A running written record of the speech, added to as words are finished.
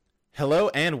Hello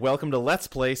and welcome to Let's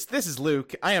Place. This is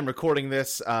Luke. I am recording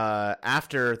this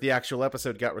after the actual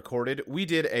episode got recorded. We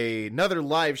did another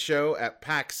live show at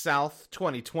PAX South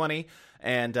 2020,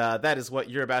 and that is what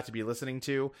you're about to be listening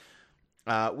to.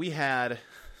 We had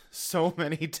so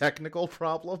many technical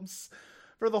problems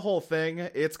for the whole thing.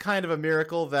 It's kind of a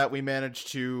miracle that we managed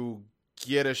to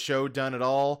get a show done at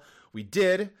all. We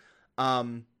did.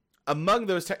 Among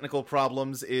those technical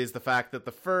problems is the fact that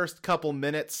the first couple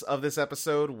minutes of this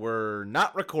episode were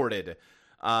not recorded.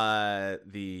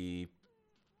 The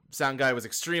sound guy was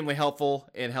extremely helpful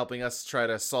in helping us try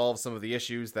to solve some of the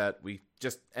issues that we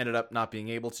just ended up not being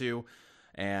able to.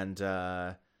 And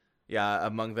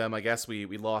among them, I guess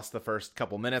we lost the first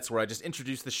couple minutes where I just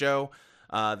introduced the show.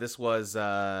 This was, like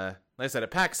I said,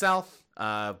 at PAX South.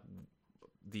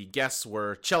 The guests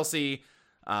were Chelsea,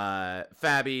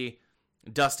 Fabi,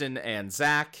 Dustin, and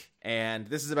Zach, and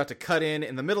this is about to cut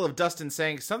in the middle of Dustin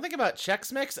saying something about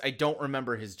Chex Mix. I don't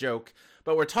remember his joke,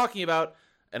 but we're talking about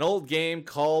an old game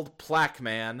called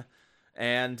Pac-Man,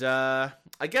 and I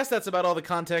guess that's about all the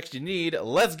context you need.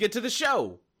 Let's get to the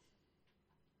show.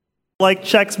 Like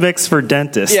Chex Mix for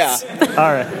dentists. Yeah.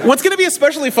 All right. What's going to be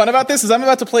especially fun about this is I'm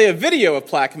about to play a video of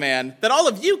Pac-Man that all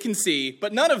of you can see,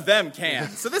 but none of them can.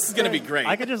 So this is going to be great.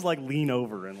 I could just lean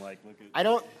over and look at. I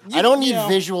don't need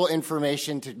visual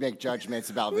information to make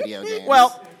judgments about video games.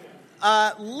 Well,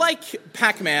 like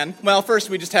Pac-Man,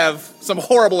 first we just have some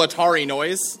horrible Atari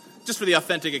noise, just for the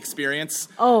authentic experience.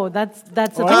 Oh, that's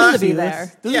supposed to be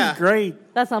there. This Yeah. is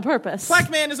great. That's on purpose.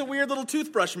 Pac-Man is a weird little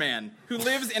toothbrush man who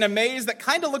lives in a maze that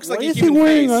kind of looks like Why a is he human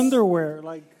wearing face. underwear?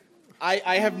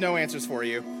 I have no answers for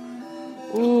you.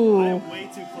 Ooh. I'm way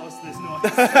too close to this noise.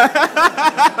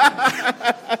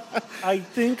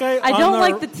 I don't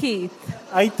like the teeth.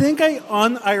 I think I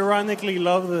unironically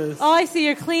love this. Oh, I see.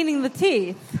 You're cleaning the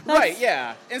teeth. Right,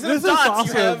 yeah. Instead of This is dots,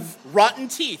 you awesome. have rotten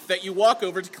teeth that you walk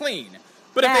over to clean.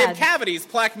 But if they have Bad. cavities,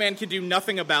 Pac-Man can do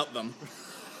nothing about them.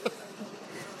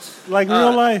 Like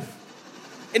real life.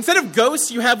 Instead of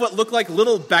ghosts, you have what look like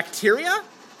little bacteria,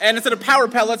 and instead of power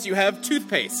pellets, you have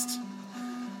toothpaste.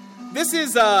 This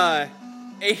is a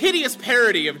hideous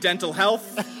parody of dental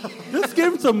health. This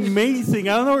game's amazing.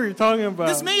 I don't know what you're talking about.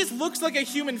 This maze looks like a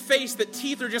human face that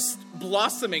teeth are just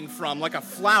blossoming from, like a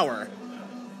flower.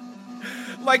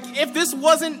 Like, if this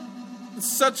wasn't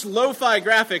such lo-fi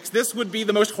graphics, this would be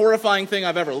the most horrifying thing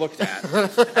I've ever looked at.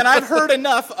 And I've heard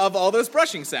enough of all those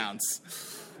brushing sounds.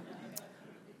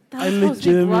 I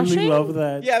legitimately love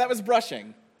that. Yeah, that was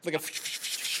brushing. Like a...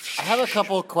 I have a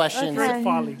couple of questions. Okay.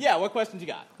 Folly. Yeah, what questions you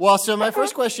got? Well, so my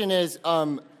first question is,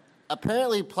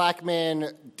 apparently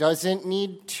Pac-Man doesn't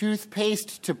need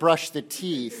toothpaste to brush the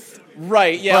teeth,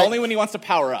 Right, yeah, But- only when he wants to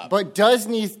power up. but does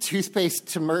need toothpaste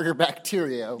to murder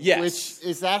bacteria. Yes. Which,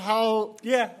 is that how...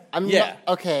 Yeah. Yeah.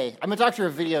 Okay, I'm a doctor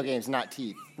of video games, not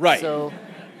teeth. Right. So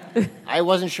I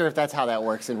wasn't sure if that's how that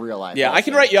works in real life. Yeah, I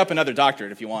can write you up another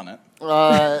doctorate if you want it.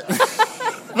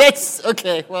 That's...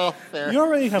 Okay, well, fair. You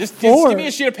already have Just four. give me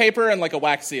a sheet of paper and like a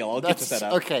wax seal. I'll get you That's, set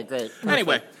up. okay, great.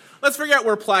 Anyway, let's figure out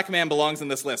where Pac-Man belongs in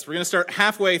this list. We're going to start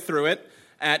halfway through it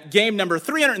at game number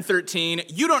 313,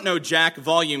 You Don't Know Jack,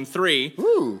 Volume 3.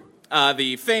 Ooh.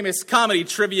 The famous comedy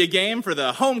trivia game for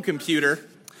the home computer.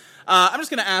 I'm just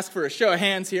going to ask for a show of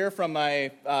hands here from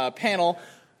my panel.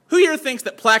 Who here thinks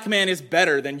that Pac-Man is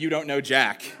better than You Don't Know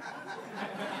Jack?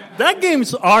 That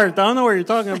game's art. I don't know what you're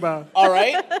talking about. All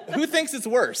right. Who thinks it's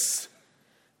worse?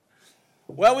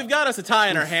 Well, we've got us a tie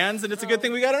in our hands, and it's a good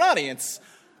thing we got an audience.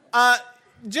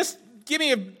 Just give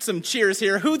me some cheers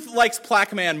here. Who likes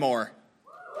Pac-Man more?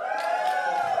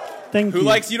 Thank Who you.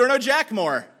 likes You Don't Know Jack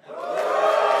more?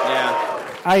 Yeah.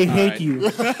 I hate right.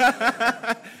 you.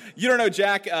 You Don't Know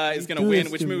Jack is going to Do win,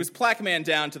 this which to me. moves Pac-Man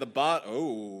down to the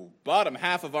bottom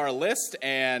half of our list,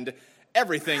 and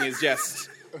everything is just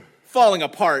falling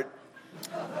apart.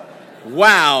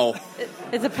 Wow.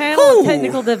 It's a panel of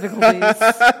technical difficulties.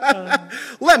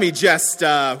 Let me just,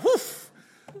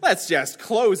 let's just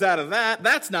close out of that.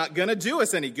 That's not going to do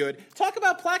us any good. Talk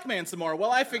about Pac-Man some more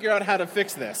while I figure out how to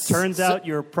fix this. Turns out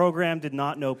your program did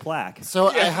not know plaque. So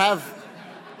I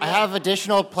have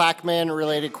additional Pac-Man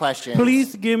related questions.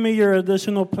 Please give me your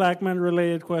additional Pac-Man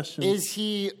related question. Is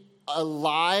he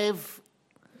alive?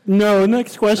 No,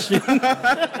 next question.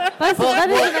 That is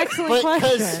an excellent but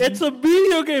 'cause question. It's a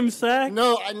video game, Zach.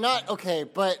 No, I'm not. Okay,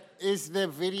 but is the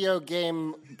video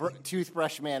game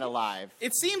Toothbrush Man alive?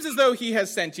 It seems as though he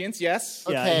has sentience, yes.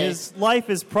 Yeah, Okay. his life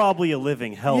is probably a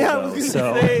living hell, Yeah, I though. was So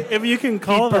gonna say, if you can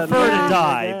call he'd that. prefer that, to I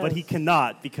die, guess. but he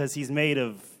cannot because he's made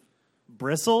of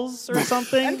bristles or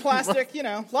something. And plastic, a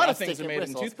lot of Plastic things are and made in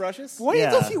bristles. toothbrushes. Why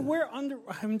Yeah. does he wear under?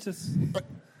 I'm just.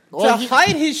 Well, to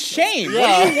hide his shame.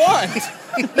 What do you want?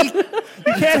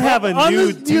 You can't have a new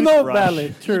Honest, you know, toothbrush.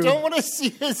 valid. True. You don't want to see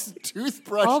his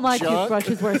toothbrush All my junk.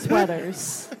 toothbrushes wear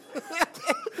sweaters.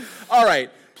 All right.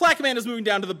 Plaqueman is moving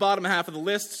down to the bottom half of the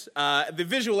list. The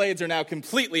visual aids are now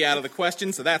completely out of the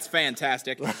question, so that's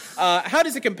fantastic. How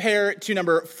does it compare to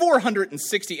number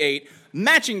 468,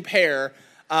 Matching Pair,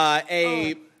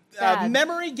 a bad.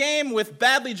 memory game with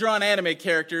badly drawn anime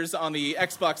characters on the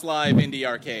Xbox Live Indie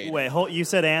Arcade? Wait, you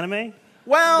said anime?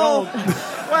 Well,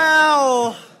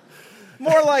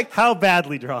 more like How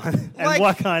badly drawn? And Like-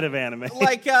 what kind of anime?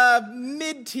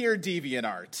 mid-tier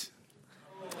DeviantArt.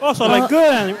 Also, like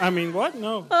good. I mean, what?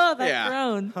 No. Oh, that's Yeah.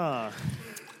 grown.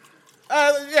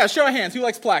 Yeah, show of hands. Who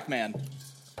likes Plaqueman?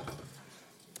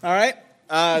 All right.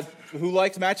 Who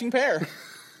likes Matching Pair?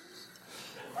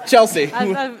 Chelsea.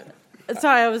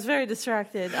 Sorry, I was very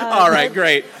distracted. All right,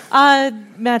 great.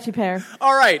 Matchy pair.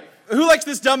 All right. Who likes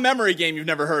this dumb memory game you've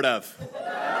never heard of?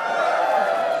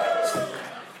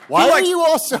 Why Who are likes- you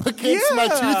also against my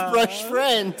toothbrush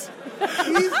friend?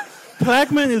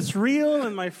 Plaqueman is real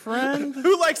and my friend.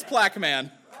 Who likes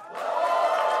Plaqueman?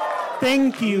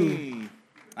 Thank you.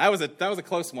 That was a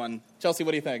close one. Chelsea,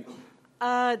 what do you think?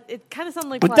 It kind of sounded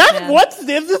like But Black Man. what's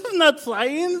this? This is not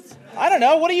science. I don't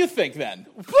know. What do you think then?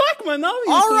 Plaqueman,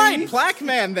 obviously. All right,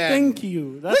 Plaqueman then. Thank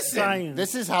you. That's Listen, science.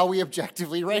 This is how we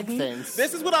objectively rank things.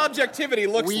 This is what objectivity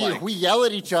looks like. We yell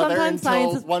at each other Sometimes until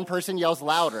science is- one person yells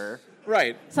louder.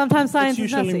 Right. Sometimes science It's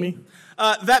is usually messy. me.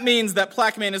 That means that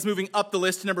Plaqueman is moving up the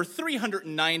list to number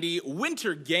 390.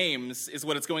 Winter Games is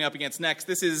what it's going up against next.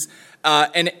 This is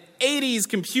an 80s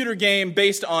computer game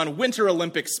based on Winter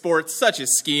Olympic sports such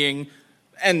as skiing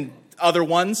and other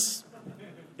ones.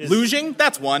 Luging?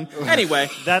 That's one. Anyway,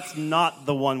 That's not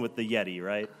the one with the Yeti,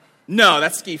 right? no,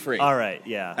 that's ski-free. All right,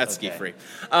 yeah. That's okay. ski-free.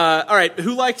 All right,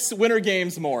 who likes Winter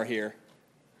Games more here?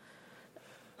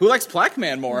 Who likes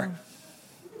Plaqueman more?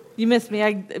 You missed me.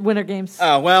 Winter Games.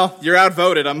 Oh, well, you're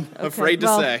outvoted, I'm Okay, afraid to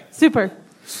well, say. Super.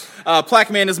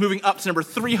 Plaqueman is moving up to number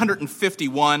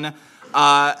 351.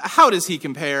 How does he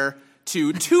compare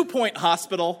to 2 Point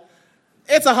Hospital?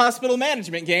 It's a hospital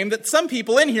management game that some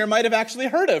people in here might have actually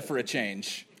heard of for a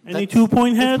change. Any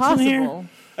 2-point heads in here? Possible.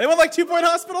 Anyone like 2 Point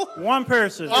Hospital? One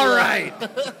person. All right.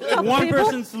 One people.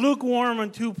 person's lukewarm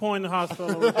on 2-point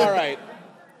hospital. All right.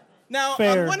 Now,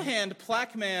 Fair. on one hand,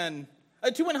 Plaqueman...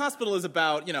 2 Point Hospital is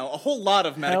about, a whole lot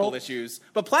of medical Help. issues,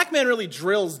 but Plaqueman really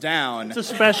drills down. It's a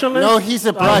specialist. No, he's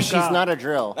a brush. God. He's not a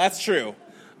drill. That's true.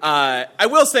 I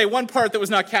will say one part that was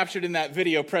not captured in that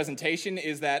video presentation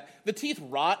is that the teeth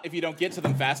rot if you don't get to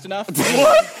them fast enough.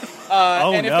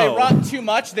 Oh, And if they rot too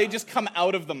much, they just come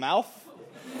out of the mouth.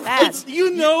 Bad.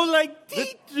 You know, like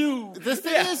teeth do. The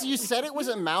thing Yeah. is, you said it was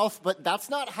a mouth, but that's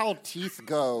not how teeth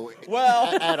go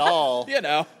Well, at all.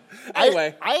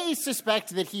 Anyway, I suspect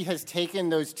that he has taken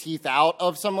those teeth out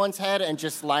of someone's head and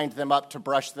just lined them up to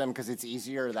brush them because it's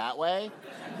easier that way.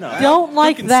 Don't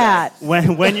like can that.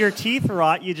 When your teeth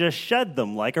rot, you just shed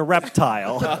them like a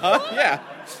reptile. yeah.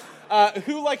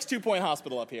 Who likes 2 Point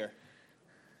Hospital up here?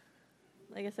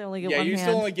 I guess I only get Yeah, one you hand.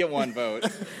 still only get one vote.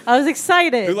 I was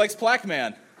excited. Who likes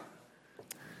Plaqueman?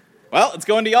 Well, it's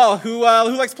going to y'all. Who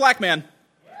likes Plaqueman?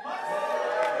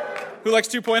 Who likes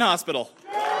 2 Point Hospital?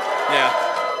 Yeah.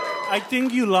 I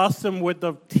think you lost him with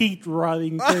the teeth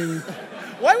rotting thing.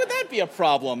 Why would that be a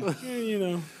problem? You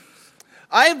know.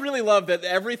 I really love that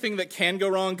everything that can go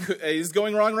wrong is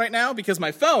going wrong right now because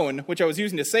my phone, which I was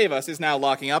using to save us, is now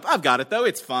locking up. I've got it, though.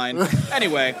 It's fine.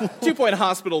 Anyway, 2 Point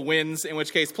Hospital wins, in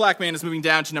which case Plaqueman is moving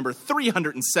down to number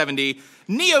 370.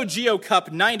 Neo Geo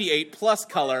Cup 98 Plus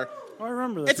Color. I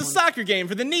remember that. It's a soccer game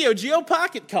for the Neo Geo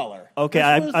Pocket Color.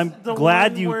 Okay, Was I'm the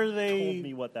glad one you where told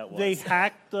me what that was. They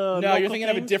hacked the. No, you're thinking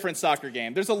of a different soccer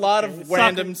game. There's a lot of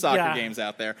random soccer yeah. games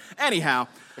out there. Anyhow,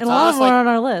 and a lot of them are on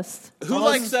our list. who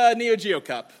likes Neo Geo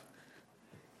Cup?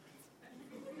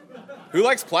 Who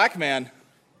likes Plaqueman?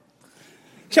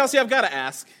 Chelsea, I've got to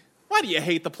ask, why do you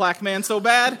hate the Plaqueman so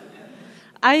bad?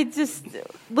 I just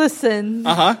listen.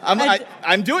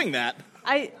 I'm doing that.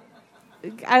 I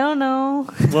don't know.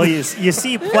 Well, you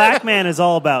see, Plaqueman is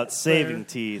all about saving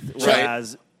teeth,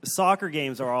 whereas soccer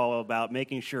games are all about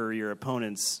making sure your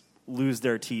opponents lose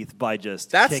their teeth by just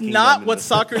That's kicking not them in what the-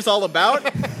 soccer's all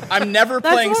about. I'm never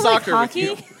That's playing more like soccer with hockey.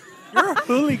 you. You're a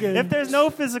hooligan. If there's no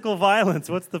physical violence,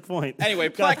 what's the point? Anyway,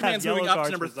 Gotta have Plaqueman's moving yellow up to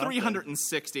cards number for something.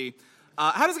 360.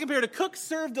 How does it compare to Cook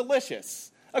Serve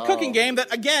Delicious? A cooking game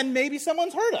that, again, maybe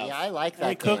someone's heard of. Yeah, I like that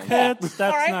Any game. cookheads? That's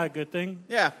All right. not a good thing.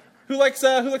 Yeah. Who likes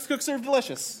Cook Serve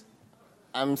Delicious?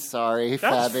 I'm sorry,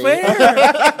 That's Fabby.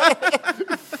 fair.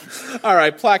 All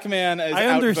right, Plaqueman is I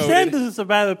understand outvoted. this is a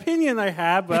bad opinion I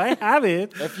have, but I have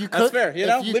it. If you That's cook, fair. You if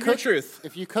know, you live your cook- truth.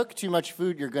 If you cook too much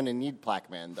food, you're going to need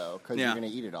Plaqueman, though, because Yeah. you're going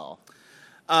to eat it all.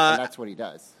 And that's what he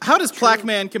does. How does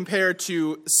Plaqueman compare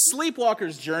to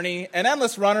Sleepwalker's Journey, an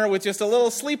endless runner with just a little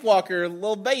sleepwalker,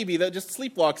 little baby that just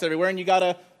sleepwalks everywhere, and you got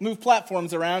to move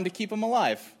platforms around to keep him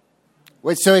alive?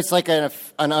 Wait, so it's like an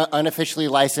unofficially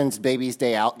licensed Baby's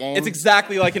Day Out game? It's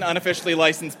exactly like an unofficially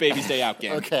licensed Baby's Day Out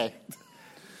game. Okay.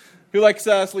 Who likes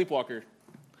Sleepwalker?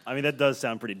 I mean, that does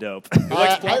sound pretty dope.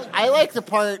 I like the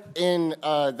part in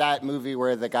that movie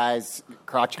where the guy's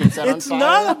crotch gets set on It's fire.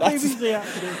 not a baby's day out.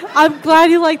 I'm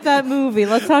glad you like that movie.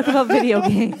 Let's talk about video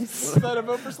games. Is that a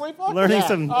vote for Sleepwalker? Learning Yeah.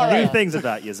 some All new right. things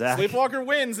about you, Zach. Sleepwalker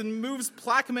wins and moves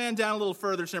Plaqueman down a little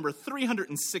further to number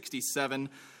 367.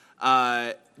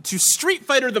 To Street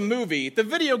Fighter the movie, the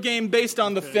video game based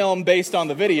on the film based on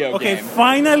the video Okay, game.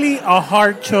 finally a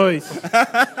hard choice. Is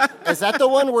that the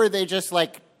one where they just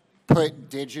like put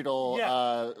digital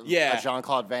Yeah.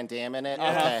 Jean-Claude Van Damme in it?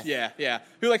 Uh-huh. Okay. Yeah.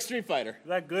 Who likes Street Fighter?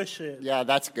 That good shit. Yeah,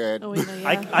 that's good. Oh, wait, no, yeah.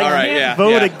 I All right, can't yeah,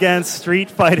 vote yeah. against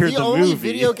Street Fighter the the only movie.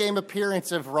 video game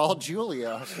appearance of Raul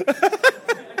Julia.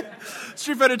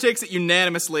 Street Fighter takes it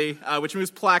unanimously, which moves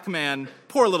Plaqueman,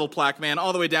 poor little Plaqueman,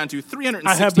 all the way down to 368.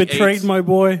 I have betrayed my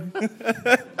boy.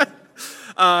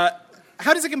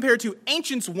 How does it compare to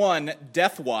Ancients 1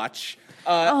 Death Watch?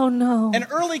 Oh no. An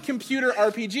early computer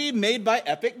RPG made by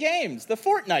Epic Games, the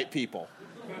Fortnite people.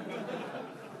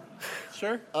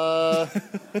 Sure.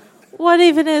 What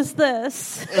even is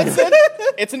this?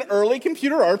 It's an early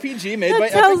computer RPG made That by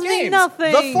tells Epic me Games,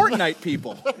 nothing. the Fortnite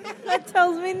people. That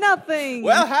tells me nothing.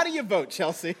 Well, how do you vote,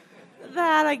 Chelsea?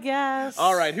 That I guess.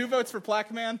 All right, who votes for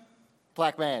Plaqueman?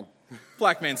 Black Man.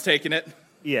 Plaqueman's taking it.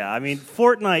 Yeah, I mean,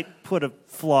 Fortnite put a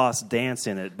floss dance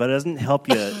in it, but it doesn't help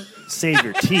you save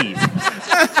your teeth.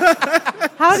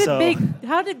 How did So-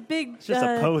 big just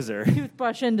a poser.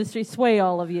 toothbrush industry sway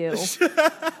all of you?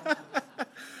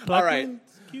 All right.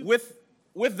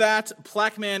 With that,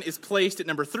 Plaqueman is placed at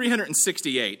number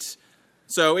 368.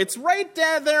 So it's right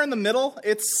there in the middle.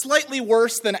 It's slightly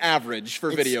worse than average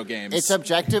for video games. It's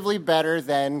objectively better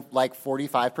than like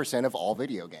 45% of all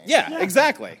video games. yeah,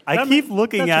 exactly. I keep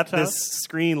looking at that's a this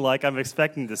screen like I'm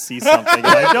expecting to see something, and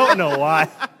I don't know why.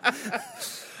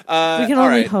 We can all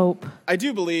only right. hope. I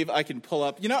do believe I can pull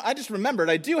up. You know, I just remembered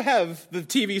I do have the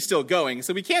TV still going,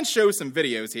 so we can show some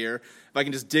videos here if I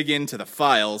can just dig into the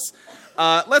files.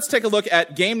 Let's take a look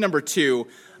at game number 2.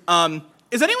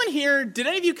 Is anyone here? Did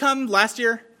any of you come last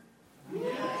year?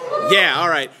 Yeah, all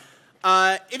right.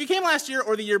 If you came last year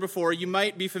or the year before, you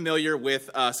might be familiar with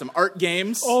some art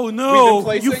games. Oh we've no! been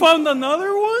placing. You found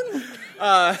another one?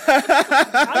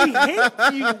 I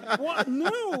hate you. What?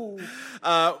 No.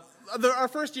 Our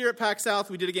first year at PAX South,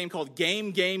 we did a game called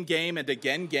Game, and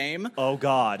Again Game. Oh,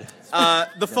 God.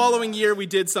 The following year, we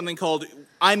did something called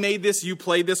I Made This, You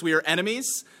Played This, We Are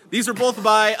Enemies. These were both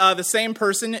by the same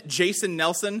person, Jason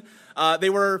Nelson. They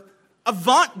were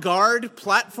avant-garde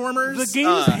platformers. The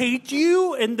games hate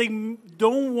you, and they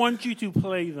don't want you to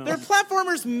play them. They're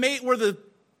platformers made where the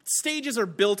stages are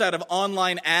built out of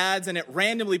online ads, and it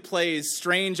randomly plays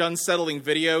strange, unsettling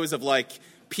videos of, like,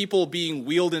 people being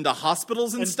wheeled into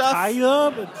hospitals and stuff. Tied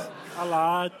up, it's a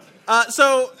lot.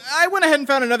 So I went ahead and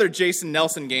found another Jason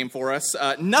Nelson game for us.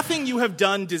 Nothing You Have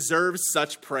Done Deserves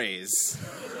Such Praise.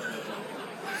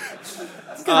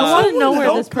 I want to know where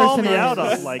Don't this call person me out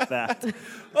is. on like that.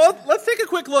 Well, let's take a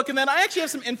quick look, and then I actually have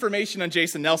some information on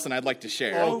Jason Nelson I'd like to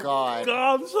share. Oh, God.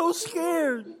 God, I'm so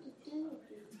scared.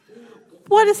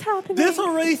 What is happening? This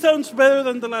already sounds better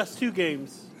than the last two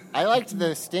games. I liked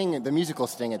the sting, the musical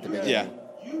sting at the beginning. Yeah.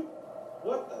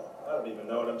 What the? I don't even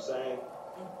know what I'm saying.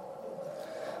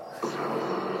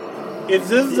 Is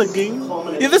this the game?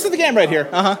 Yeah, this is the game right here.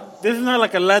 Uh-huh. This is not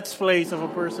like a let's plays of a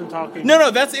person talking.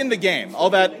 No, that's in the game.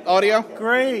 All that audio.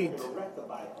 Great.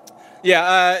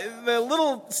 Yeah, the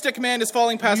little stick man is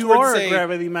falling past You words are say, a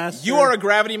gravity master. You are a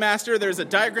gravity master. There's a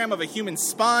diagram of a human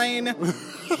spine,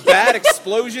 bad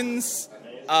explosions,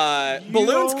 balloons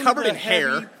You own covered the in hair.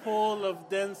 heavy pull of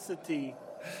density.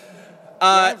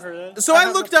 Uh, I've heard that. So I I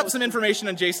have looked a up some information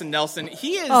on Jason Nelson.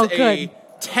 He is Oh, a good.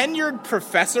 tenured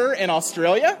professor in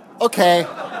Australia. Okay.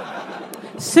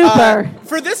 Super.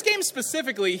 For this game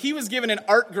specifically, he was given an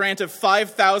art grant of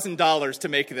 $5,000 to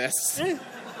make this.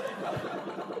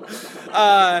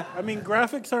 I mean,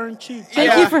 graphics aren't cheap.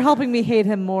 Thank you for helping me hate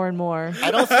him more and more. I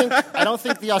don't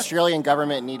think the Australian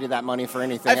government needed that money for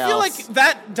anything I feel else. like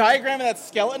that diagram of that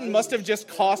skeleton must have just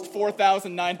cost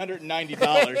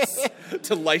 $4,990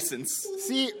 to license.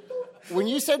 See, When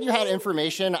you said you had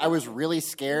information, I was really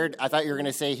scared. I thought you were going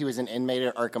to say he was an inmate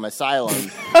at Arkham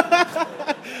Asylum.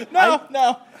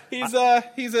 No.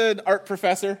 He's an art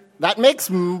professor. That makes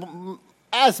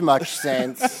as much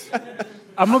sense.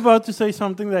 I'm about to say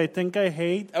something that I think I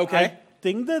hate. Okay. I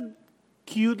think that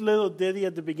cute little ditty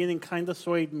at the beginning kind of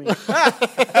swayed me. Yeah, I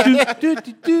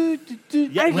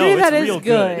agree that is real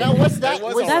good. Now, what's that? That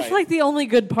was was all That's right. like the only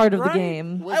good part of the Right?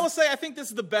 game. I will say I think this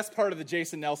is the best part of the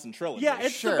Jason Nelson trilogy. Yeah,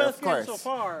 it's Sure, the best of game course. so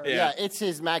far. Yeah. it's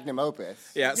his magnum opus.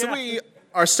 Yeah, so Yeah. we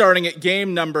are starting at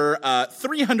game number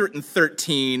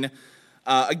 313,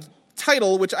 a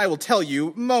title which I will tell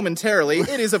you momentarily.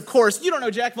 It is, of course, You Don't Know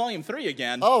Jack Volume 3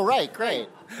 again. Oh, right, great.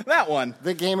 That one.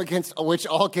 The game against which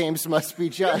all games must be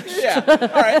judged. Yeah.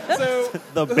 All right, so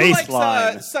The who likes,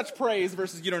 baseline. Such Praise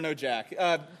versus You Don't Know Jack?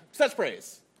 Such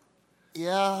Praise.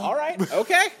 Yeah. All right,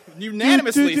 okay.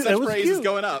 Unanimously, That Such was Praise is cute.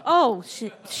 going up. Oh,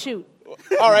 shoot.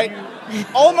 All right,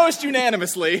 almost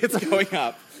unanimously, it's going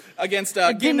up against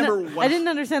game number one. I didn't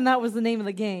understand that was the name of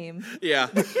the game. Yeah.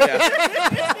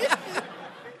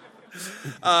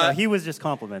 he was just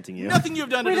complimenting you. Nothing you've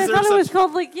done to Wait, I deserve thought it such. was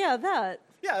called that.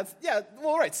 Yeah.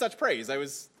 Well, right. Such praise. I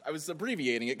was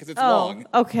abbreviating it because it's Oh, long.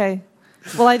 okay.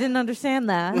 Well, I didn't understand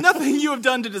that. Nothing you have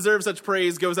done to deserve such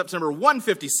praise goes up to number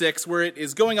 156, where it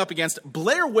is going up against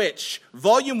Blair Witch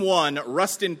Volume 1: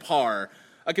 Rust in Par,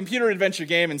 a computer adventure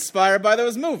game inspired by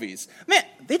those movies. Man,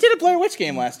 they did a Blair Witch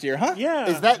game last year, huh? Yeah.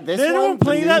 Is that this They one? don't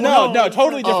play The that. new No,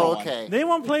 totally different. Oh, one. okay. They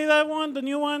won't play that one. The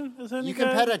new one. Is any You can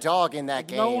good? pet a dog in that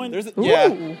game. No one.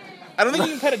 Yeah. I don't think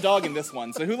you can pet a dog in this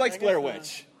one. So who likes Blair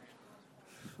Witch?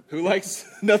 Who likes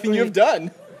Nothing You Have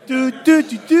Done? Do, do,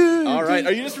 do, do, All right.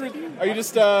 Are you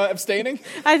just abstaining?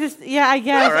 I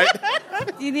guess. All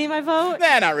right. Do you need my vote?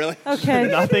 Nah, not really. Okay.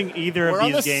 Nothing either We're of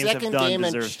on these the games have second done game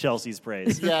and deserves Chelsea's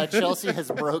praise. Yeah, Chelsea has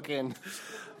broken.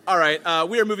 All right,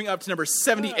 we are moving up to number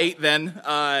 78 then.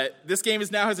 This game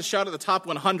now has a shot at the top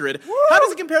 100. How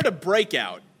does it compare to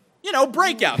Breakout? You know,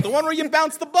 Breakout, the one where you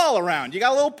bounce the ball around. You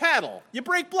got a little paddle. You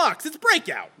break blocks. It's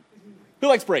Breakout. Who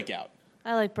likes Breakout?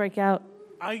 I like Breakout.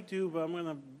 I do, but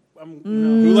no.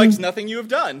 Who likes Nothing You Have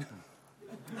Done?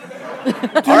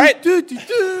 All right, Do, do,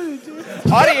 do, do.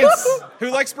 audience, who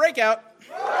likes Breakout?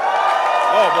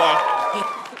 Oh,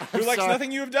 boy. Who likes sorry.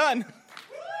 Nothing You Have Done?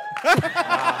 Okay.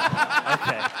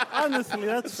 Honestly,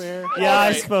 that's fair. Yeah, I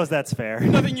right. suppose that's fair.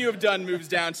 Nothing You Have Done moves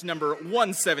down to number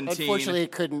 117. Unfortunately,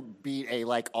 it couldn't beat a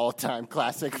all-time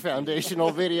classic foundational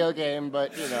video game,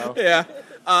 but Yeah.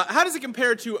 How does it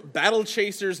compare to Battle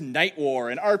Chasers Night War,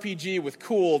 an RPG with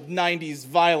cool 90s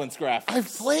violence graphics? I've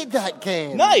played that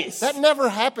game. Nice. That never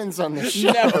happens on this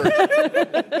show.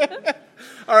 Never.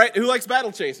 All right, who likes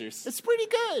Battle Chasers? It's pretty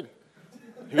good.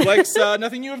 Who likes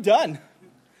Nothing You Have Done?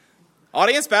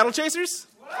 Audience, Battle Chasers?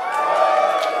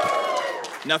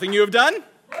 Nothing You Have Done?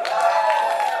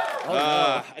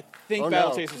 I think Oh,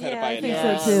 Battle no. Chasers had it Yeah, by I a think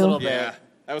name. so a too. little bit. Yeah,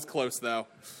 that was close, though.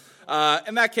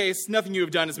 In that case, Nothing You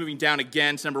Have Done is moving down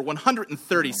again to number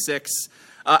 136.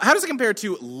 How does it compare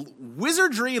to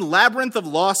Wizardry Labyrinth of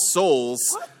Lost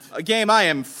Souls, a game I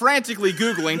am frantically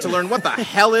Googling to learn what the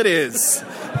hell it is?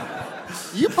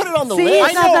 You put it on the See, list.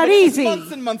 it's not that but it's easy.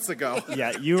 months and months ago.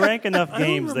 Yeah, you rank enough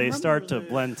games, they start to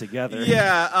blend together.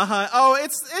 Yeah, Oh,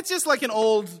 it's just like an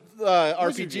old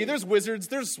RPG. There's wizards,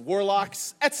 there's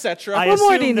warlocks, etc. I What more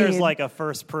do assume you there's need? like a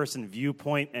first-person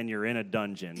viewpoint and you're in a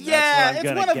dungeon. Yeah, That's it's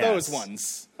what I'm one gonna of those guess.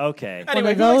 ones. Okay.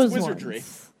 Anyway, of who likes those wizardry?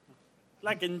 ones.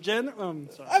 Like in general.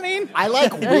 Sorry. I mean, I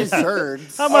like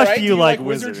wizards. How all much right, do you like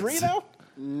wizardry wizards? though?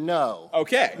 No.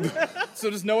 Okay. So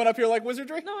does no one up here like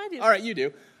wizardry? No, I do. All right, you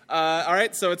do. All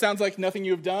right, so it sounds like Nothing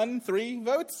You Have Done. 3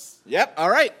 votes? Yep, all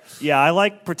right. Yeah, I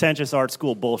like pretentious art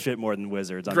school bullshit more than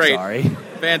wizards. I'm Great. sorry.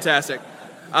 Fantastic.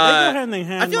 They go hand in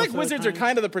hand I feel like most of the wizards are time.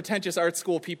 kind of the pretentious art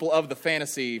school people of the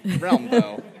fantasy realm,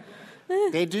 though.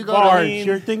 They do go Bards. to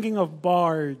You're thinking of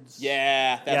bards.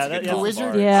 Yeah, that's Yeah, a good that- call. the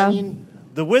wizard. Yeah. I mean,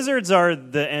 The wizards are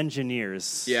the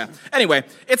engineers. Yeah. Anyway,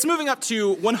 it's moving up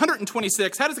to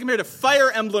 126. How does it compare to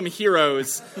Fire Emblem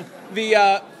Heroes,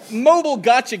 the mobile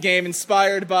gacha game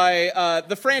inspired by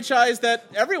the franchise that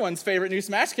everyone's favorite new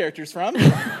Smash characters from?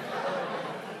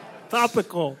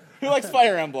 Topical. Who likes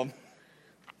Fire Emblem?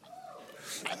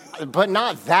 but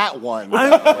not that one.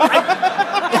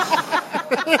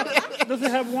 Does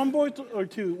it have one boy or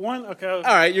two? One? Okay. All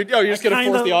right, you're just going to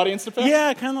force the audience to pick? Yeah,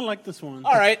 I kind of like this one.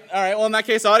 All right. Well, in that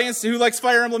case, audience, who likes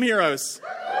Fire Emblem Heroes?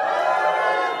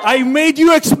 I made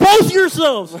you expose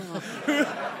yourselves.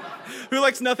 Who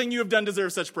likes Nothing You Have Done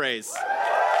Deserves Such Praise?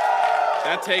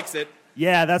 That takes it.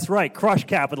 Yeah, that's right. Crush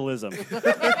capitalism.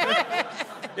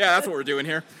 Yeah, that's what we're doing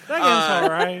here. That game's all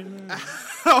right.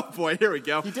 Oh boy, here we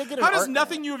go. He did get an How does art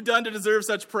Nothing You Have Done to Deserve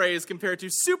Such Praise compare to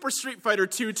Super Street Fighter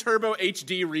 2 Turbo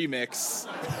HD Remix?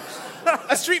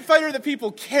 A Street Fighter that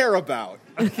people care about,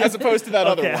 as opposed to that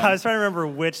other Okay, one. I was trying to remember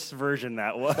which version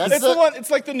that was. That's It's the one.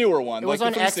 It's like the newer one, It like was the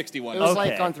on 360 one. It was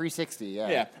like Okay. on 360,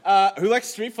 yeah. Yeah. Who likes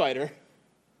Street Fighter?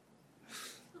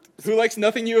 Who likes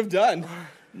Nothing You Have Done?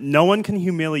 No one can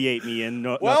humiliate me in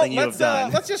Well, nothing you have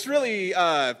done. let's just really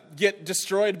get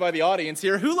destroyed by the audience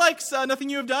here. Who likes Nothing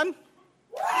You Have Done?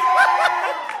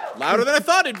 Louder than I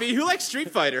thought it'd be. Who likes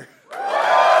Street Fighter?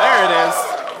 There it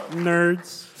is.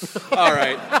 Nerds. All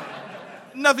right.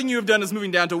 Nothing You Have Done is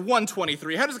moving down to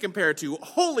 123. How does it compare to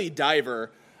Holy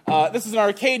Diver? This is an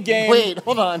arcade game. Wait,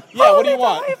 hold on. Yeah, what do you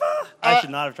want? I should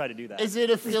not have tried to do that. Is it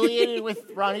affiliated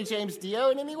with Ronnie James Dio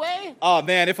in any way? Oh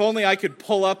man, if only I could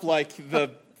pull up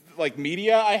the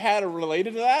media I had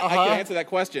related to that, I could answer that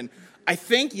question. I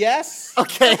think yes.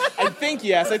 Okay. I think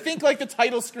yes. I think like the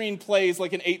title screen plays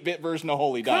like an 8-bit version of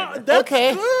Holy Diver.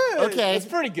 Okay. Okay. It's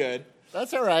pretty good.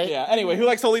 That's all right. Yeah. Anyway, who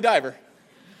likes Holy Diver?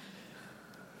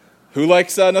 Who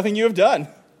likes Nothing You Have Done?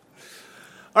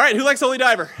 All right, who likes Holy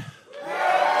Diver?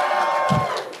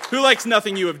 Who likes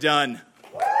Nothing You Have Done?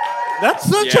 That's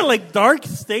such Yeah. a dark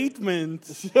statement.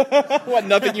 What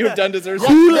Nothing You Have Done deserves?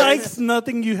 Who likes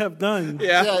nothing you have done?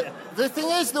 Yeah. Yeah, the thing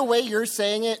is, the way you're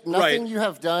saying it, nothing Right. you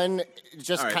have done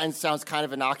just All right. kind of sounds kind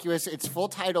of innocuous. Its full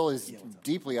title is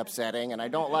deeply upsetting, and I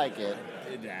don't like it.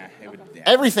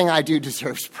 Everything I do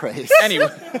deserves praise.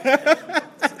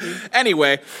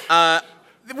 Anyway,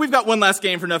 we've got one last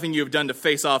game for Nothing You Have Done to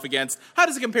face off against. How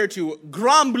does it compare to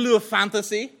Grand Blue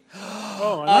Fantasy?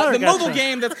 Oh, another The guy mobile saying-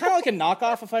 game that's kind of like a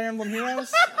knockoff of Fire Emblem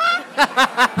Heroes.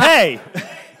 Hey!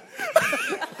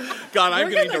 God, I'm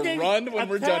We're going to gonna need to get run when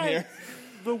we're done attacked. here.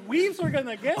 The weaves are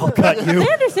gonna get I'll us. cut you. I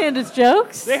understand his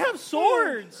jokes. They have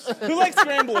swords. Who likes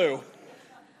Grand Blue?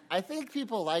 I think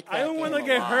people like that I don't want to game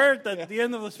a get lot. hurt at the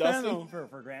end of the panel.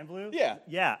 For Grand Blue? Yeah.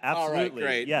 Yeah, All absolutely.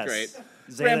 right, great, yes. great.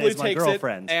 Zayna Grand Blue is my takes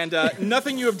girlfriend. it, and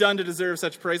Nothing You Have Done to Deserve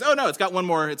Such Praise. Oh, no, it's got one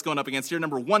more it's going up against here,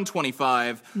 number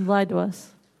 125. You lied to us.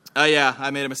 Oh, yeah, I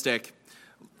made a mistake.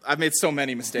 I've made so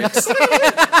many mistakes.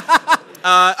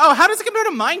 How does it compare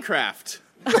to Minecraft?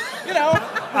 You know.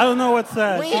 I don't know what's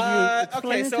that. Wait. Could you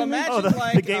explain Okay, it so to me? imagine Oh,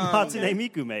 like the game Hatsune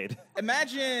Miku made.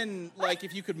 Imagine like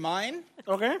if you could mine,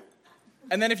 Okay.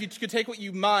 and then if you could take what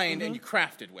you mined and you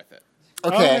crafted with it.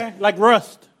 Okay. Like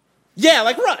Rust. Yeah,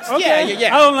 like Rust. Okay.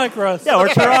 Yeah. I don't like Rust. Yeah, or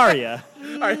Terraria.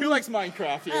 All right, who likes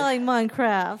Minecraft here? I like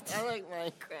Minecraft. I like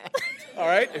Minecraft. All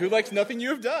right, who likes Nothing You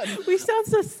Have Done? We sound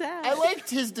so sad. I liked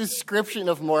his description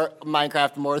of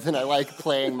Minecraft more than I like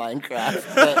playing Minecraft.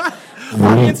 But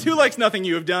Audience, who likes Nothing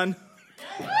You Have Done?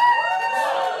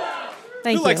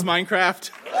 Thank Who you. likes Minecraft?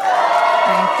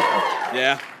 Thank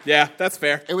you. Yeah, that's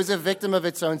fair. it was a victim of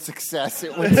its own success.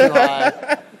 It went too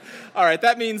high. All right,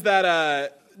 that means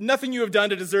that Nothing You Have Done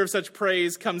to Deserve Such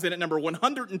Praise comes in at number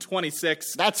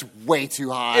 126. That's way too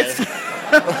high.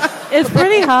 It's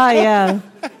pretty high, yeah.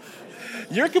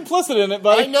 You're complicit in it, I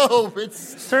buddy. know.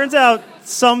 It's Turns out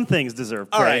some things deserve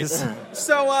All right. praise.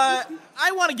 So,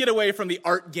 I want to get away from the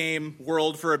art game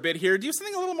world for a bit here. Do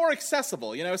something a little more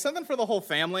accessible, something for the whole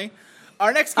family.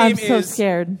 Our next game I'm so is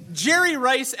scared. Jerry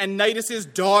Rice and Nidus's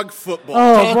Dog Football.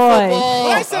 Oh, boy.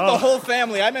 When I said the whole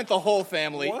family, I meant the whole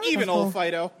family, even old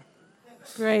Fido.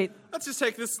 Great. Let's just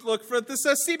take this look for this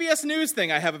CBS News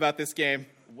thing I have about this game.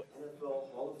 NFL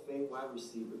Hall of Fame wide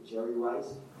receiver Jerry Rice,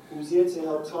 who's here to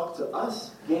help talk to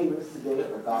us gamers today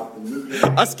about the new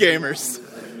game. Us gamers.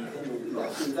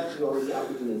 He's actually already out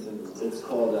with Nintendo. It's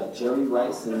called Jerry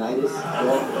Rice and Nidus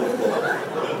Dog Football.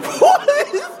 What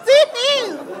is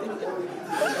this?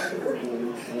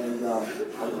 And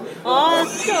Oh,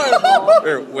 it's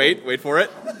terrible. Wait for it.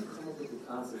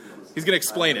 He's gonna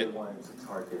explain it. Wanting to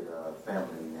target family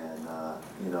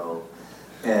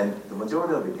and the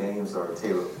majority of the games are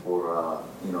tailored for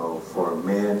for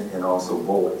men and also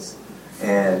boys.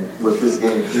 And with this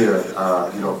game here,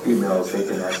 females they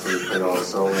can actually play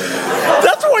also.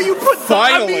 That's why you put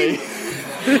Finally.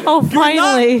 Oh,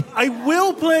 finally. I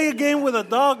will play a game with a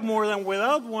dog more than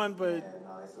without one, but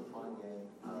It's a fun game.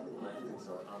 The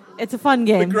graphics are unbelievable. It's a fun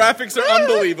The game. graphics are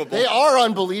unbelievable. they are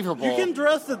unbelievable. you can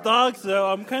dress the dogs though.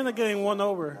 I'm kind of getting one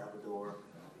over. Labrador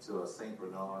to a Saint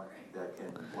Bernard that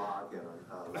can block and a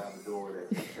Labrador that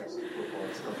can catch the football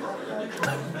and stuff like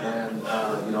that.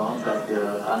 And I'm back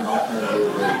there. I'm not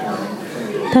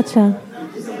Touchdown.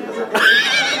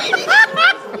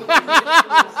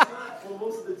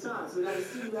 most of the time, so now to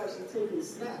see you actually taking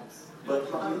snaps.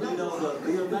 But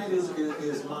Leonidas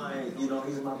is my,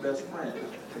 he's my best friend.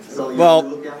 So Well, we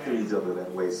look after each other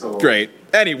that way. So Great.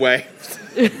 Anyway.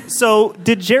 So,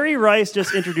 did Jerry Rice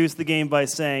just introduce the game by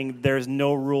saying there's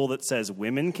no rule that says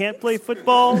women can't play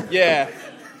football? Yeah.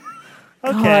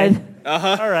 Okay.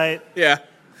 God. All right. Yeah.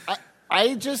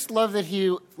 I just love that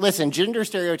listen, gender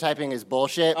stereotyping is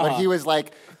bullshit, but he was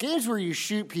like, games where you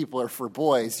shoot people are for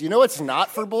boys. You know what's not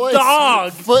for boys?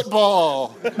 Dogs.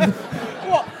 Football.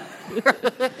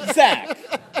 Zach.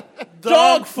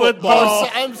 Dog football.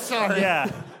 I'm sorry.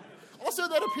 Yeah. Also,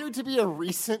 that appeared to be a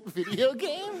recent video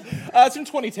game. It's from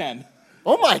 2010.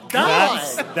 Oh my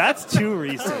god. That's too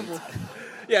recent.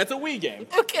 Yeah, it's a Wii game.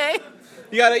 Okay.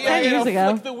 You gotta, 10 years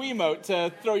ago. flick the Wiimote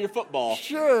to throw your football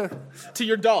Sure. to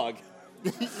your dog.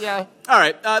 Yeah. All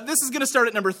right, this is going to start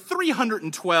at number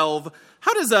 312.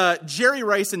 How does Jerry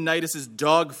Rice and Nidus's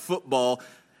dog football?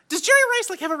 Does Jerry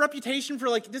Rice have a reputation for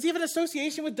does he have an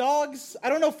association with dogs? I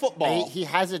don't know football. He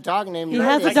has a dog named He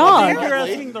has a Nidus. dog. You're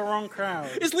asking the wrong crowd.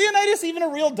 Is Leonidas even a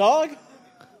real dog?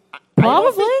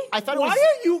 Probably. I thought it Why was.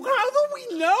 are you? How do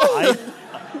we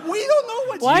know? We don't know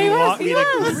what. Why are You you want me to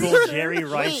asking us? Google Jerry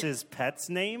Rice's pets'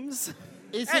 names?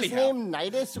 Is his Anyhow. name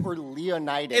Nidus or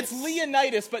Leonidas? It's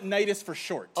Leonidas, but Nidus for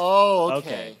short. Oh, okay.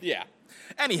 Okay. Yeah.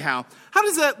 Anyhow, how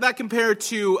does that compare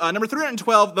to number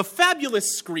 312, The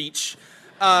Fabulous Screech?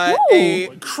 A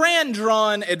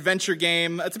crayon-drawn adventure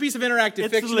game. It's a piece of interactive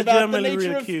It's fiction about the legitimately nature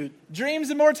really of cute. dreams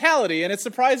and mortality, and it's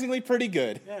surprisingly pretty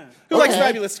good. Yeah. Who likes Okay.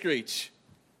 Fabulous Screech?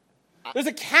 There's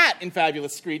a cat in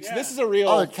Fabulous Screech. Yeah. This is a real...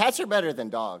 Oh, cats are better than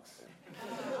dogs.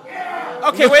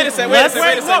 Okay, wait a second. Let's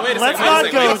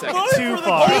not go too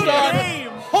far. Hold on.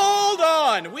 Hold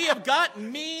on. We have got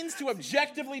means to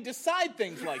objectively decide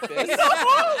things like this.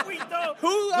 We don't.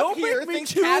 Who up Don't here make me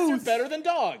thinks cats are choose. better than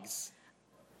dogs?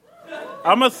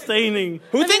 I'm abstaining.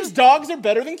 Who thinks dogs are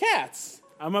better than cats?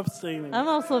 I'm abstaining. I'm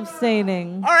also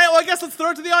abstaining. All right, well, I guess let's throw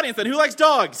it to the audience then. Who likes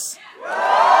dogs?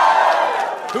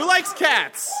 Who likes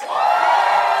cats?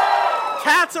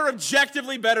 Cats are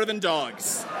objectively better than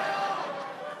dogs.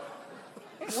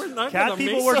 We're not Cat gonna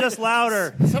people make were some- just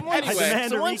louder. Someone, Anyway. demand a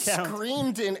someone recount.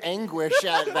 screamed in anguish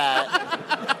at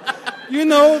that. You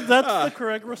know, that's the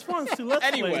correct response to Let's Play.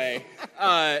 Anyway,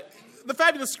 the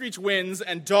Fabulous Screech wins,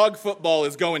 and dog football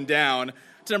is going down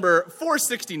to number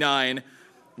 469.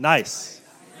 Nice.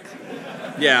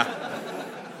 Yeah.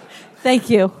 Thank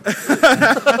you.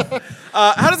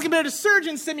 How does it compare to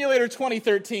Surgeon Simulator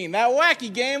 2013, that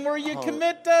wacky game where you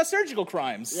commit surgical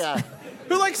crimes? Yeah,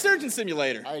 Who likes Surgeon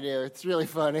Simulator? I do. It's really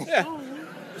funny. Yeah.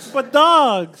 But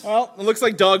dogs. Well, it looks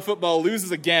like dog football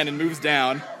loses again and moves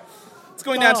down. It's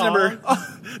going down to number...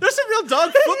 Oh, there's some real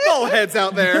dog football heads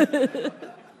out there.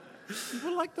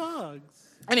 People like dogs.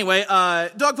 Anyway,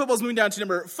 dog football's moving down to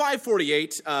number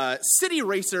 548. City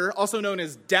Racer, also known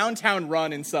as Downtown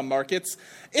Run in some markets.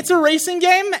 It's a racing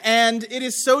game, and it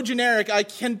is so generic I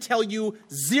can tell you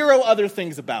zero other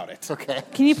things about it. Okay.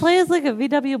 Can you play as a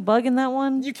VW bug in that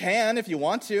one? You can if you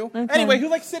want to. Okay. Anyway, who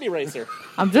likes City Racer?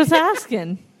 I'm just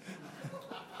asking.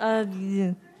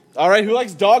 Yeah. All right, who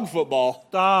likes dog football?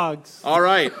 Dogs. All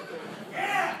right.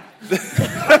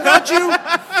 I got you.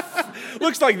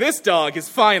 Looks like this dog has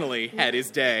finally had his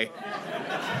day.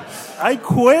 I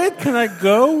quit. Can I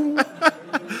go?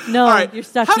 No, All right, you're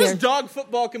stuck how here. does dog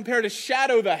football compare to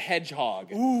Shadow the Hedgehog?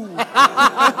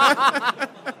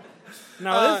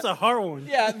 Now, this is a hard one.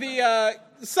 Yeah, the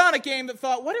Sonic game that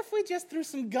thought, what if we just threw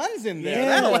some guns in there?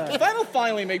 Yeah. That'll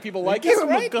finally make people like Give us, him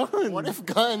right? a gun. What if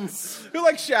guns? Who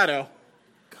likes Shadow?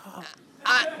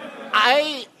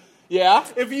 I Yeah?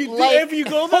 If you Like- if you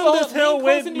go Hold down on, this hill lean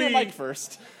close with into your me, mic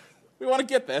first. We want to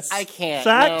get this. I can't.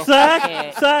 Zach, No, I Zach,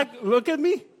 can't. Zach, look at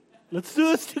me. Let's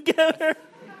do this together.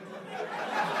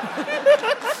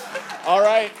 All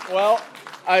right, well,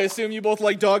 I assume you both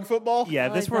like dog football? Yeah,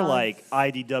 if this like were dogs. like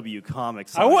IDW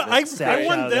comics. I want- that I set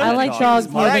want out them. that I like dog dogs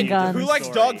is more All than right, guns. who likes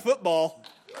story. dog football?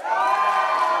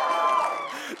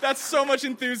 That's so much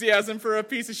enthusiasm for a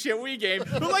piece of shit Wii game.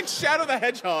 Who likes Shadow the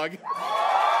Hedgehog?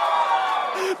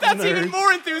 That's even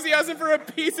more enthusiasm for a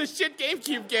piece of shit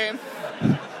GameCube game.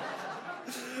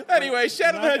 Anyway,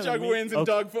 Shadow the Not gonna Hedgehog make- wins and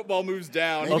dog football moves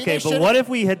down. Maybe Okay, they but should've- what if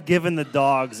we had given the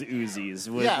dogs Uzis?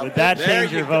 Would, Yeah, would that there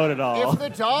change you your go. vote at all? If the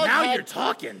dog Now had, you're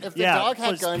talking. If the Yeah, dog had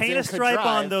just guns paint and a could stripe drive,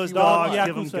 on those you would dogs, want-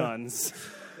 give them Yakuza. guns.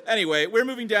 Anyway, we're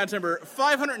moving down to number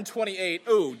 528.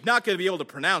 Ooh, not going to be able to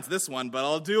pronounce this one, but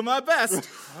I'll do my best.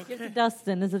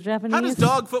 Dustin, is it Japanese? How does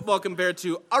dog football compare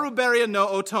to Aruberia no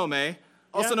Otome,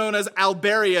 also known as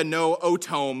Alberia no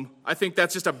Otome? I think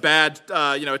that's just a bad,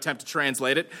 attempt to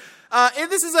translate it.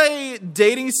 This is a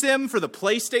dating sim for the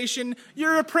PlayStation.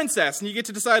 You're a princess, and you get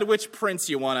to decide which prince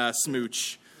you want to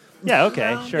smooch. Yeah,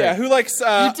 okay, sure. Yeah, who likes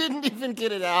You didn't even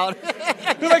get it out.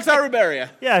 who likes Arubaria?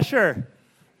 Yeah, sure.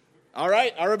 All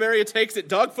right, Arubaria takes it.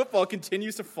 Dog football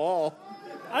continues to fall.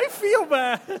 I feel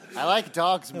bad. I like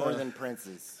dogs more than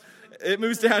princes. It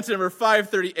moves down to number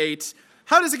 538.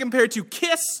 How does it compare to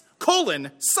Kiss,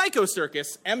 Psycho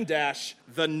Circus, M dash,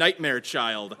 The Nightmare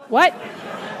Child? What?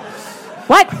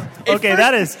 What? Okay,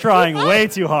 that is trying way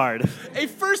too hard. A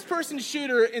first-person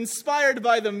shooter inspired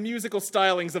by the musical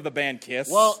stylings of the band Kiss.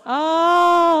 Well,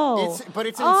 Oh. it's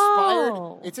inspired.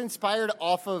 Oh. It's inspired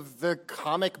off of the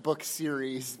comic book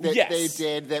series that Yes. they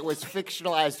did. That was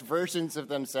fictionalized versions of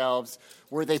themselves,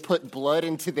 where they put blood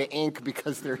into the ink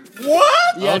because they're.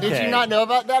 what? Yeah, did Okay. you not know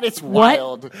about that? It's What?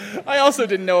 wild. I also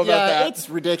didn't know about Yeah, that. it's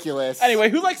ridiculous. Anyway,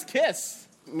 who likes Kiss?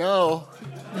 No.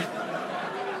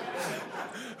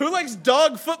 Who likes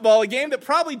Dog Football, a game that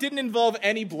probably didn't involve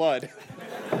any blood?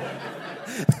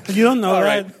 You don't know All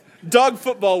that. right. Dog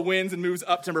Football wins and moves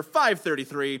up to number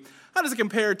 533. How does it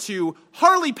compare to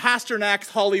Harley Pasternak's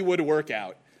Hollywood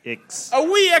Workout? Ix. A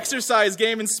Wii exercise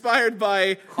game inspired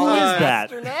by... Who is that?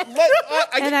 He's An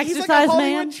like a exercise Hollywood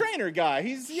man? trainer guy.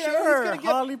 He's, Sure, he's going to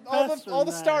Holly get all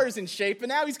the Pasternak. stars in shape, and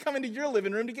now he's coming to your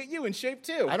living room to get you in shape,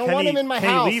 too. I don't want him in my can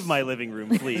house. he leave my living room,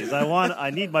 please? I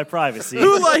need my privacy.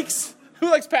 Who likes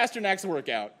Pasternak's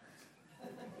Workout?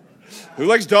 Who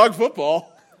likes Dog Football?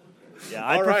 Yeah,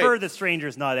 I All prefer right. that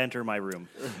strangers not enter my room.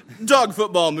 Dog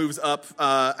Football moves up.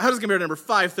 How does it compare to number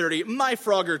 530? My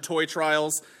Frogger Toy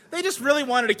Trials. They just really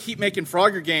wanted to keep making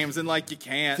Frogger games, and you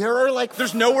can't.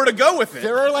 There's nowhere to go with it.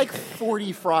 There are like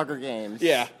 40 Frogger games.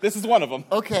 Yeah, this is one of them.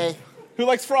 Okay. Who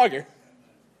likes Frogger?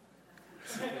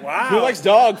 Wow. Who likes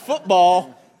Dog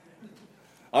Football?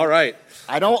 All right.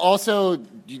 I don't also.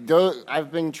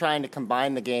 I've been trying to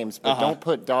combine the games, but don't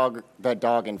put that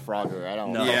dog in Frogger. I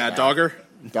don't. No. Yeah, like that. Dogger.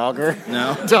 Dogger.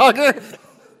 No. Dogger.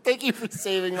 Thank you for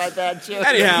saving my bad joke.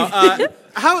 Anyhow,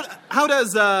 how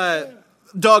does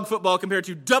Dog Football compare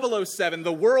to 007,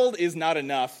 The World Is Not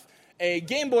Enough, a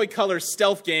Game Boy Color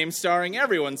stealth game starring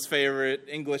everyone's favorite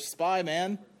English spy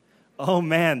man? Oh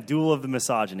man, Duel of the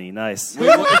Misogyny. Nice.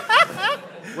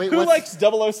 Wait, Who likes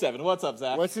 007? What's up,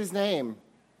 Zach? What's his name?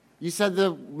 You said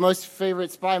the most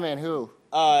favorite spy man. Who?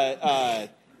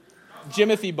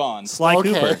 Jimothy Bond. Sly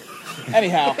Okay. Cooper.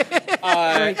 Anyhow,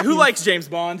 who likes James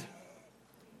Bond?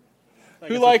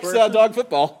 Who likes Dog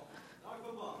Football?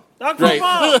 Dog Great.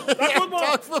 football. Dog football.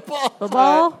 Dog football.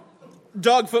 Football?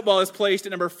 Dog Football is placed at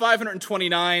number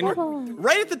 529,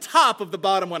 right at the top of the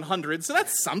bottom 100, so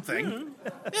that's something.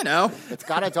 You know. It's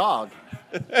got a dog.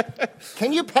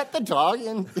 Can you pet the dog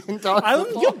in dog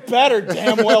football? You better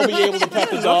damn well be able to pet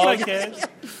the Looks dog. like it.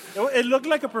 It looked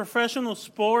like a professional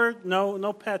sport.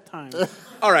 No pet time.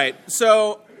 All right,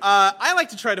 so I like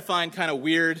to try to find kind of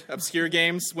weird, obscure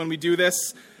games when we do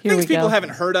this. Here Things we people go.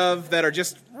 haven't heard of that are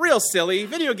just real silly.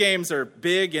 Video games are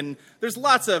big, and there's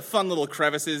lots of fun little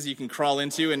crevices you can crawl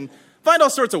into and find all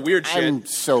sorts of weird shit. I'm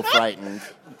so frightened.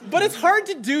 But it's hard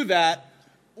to do that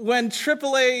when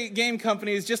AAA game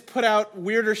companies just put out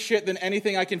weirder shit than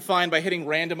anything I can find by hitting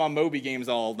random on Moby Games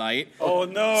all night. Oh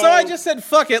no. So I just said,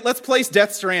 fuck it, let's place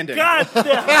Death Stranding. God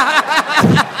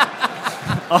damn.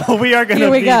 Oh, we are going Here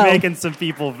to we be go. making some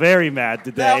people very mad Now,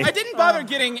 today. I didn't bother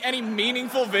getting any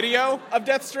meaningful video of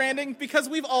Death Stranding because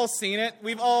we've all seen it.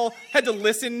 We've all had to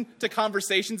listen to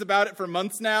conversations about it for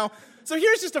months now. So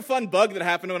here's just a fun bug that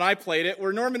happened when I played it,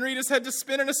 where Norman Reedus had to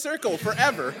spin in a circle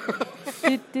forever.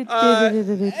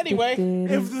 Anyway,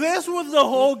 If this was the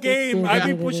whole game, I'd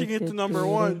be pushing it to number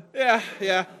one.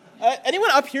 yeah.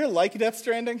 Anyone up here like Death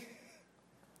Stranding?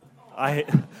 I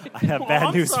have bad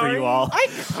I'm news for sorry. you all. I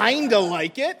kinda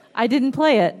like it. I didn't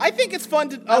play it. I think it's fun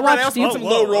to. Oh, right, I watched also you- put some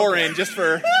Whoa, low roar in just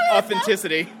for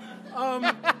authenticity.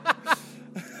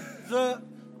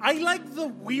 I like the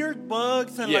weird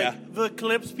bugs and Yeah. like the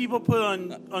clips people put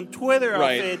on Twitter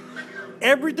Right. of it.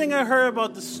 Everything I heard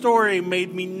about the story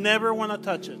made me never want to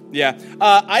touch it. Yeah,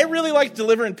 I really liked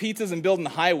delivering pizzas and building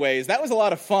highways. That was a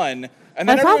lot of fun. And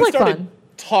then That sounds everyone like started fun.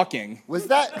 talking. Was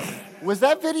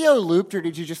that video looped, or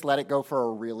did you just let it go for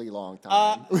a really long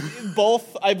time?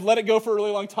 Both. I let it go for a really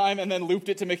long time and then looped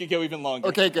it to make it go even longer.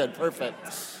 Okay, good, perfect.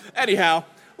 Anyhow,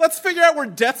 let's figure out where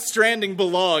Death Stranding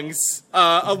belongs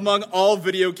among all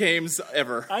video games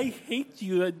ever. I hate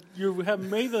you that you have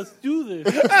made us do this.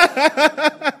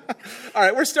 All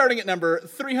right, we're starting at number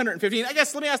 315. I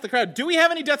guess let me ask the crowd, do we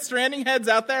have any Death Stranding heads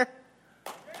out there?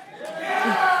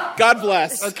 God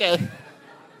bless. Okay.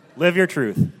 Live your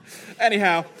truth.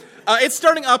 Anyhow, it's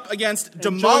starting up against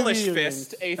Demolish video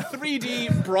Fist, a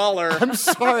 3D brawler. I'm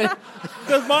sorry.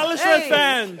 Demolishment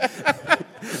fan.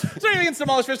 Starting against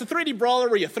Demolish Fist, a 3D brawler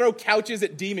where you throw couches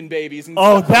at demon babies. And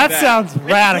Oh, stuff like that sounds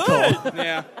radical.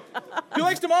 Yeah. Who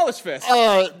likes Demolish Fist?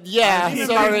 Yeah,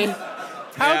 sorry.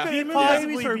 How could it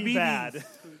possibly Possibly be be bad.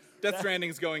 Death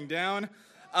Stranding's going down.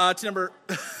 To number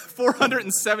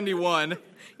 471.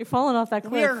 You're falling off that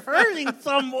We are cliff. hurting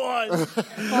someone.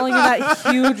 Falling in that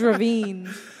huge ravine.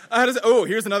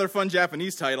 Here's another fun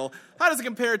Japanese title. How does it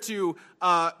compare to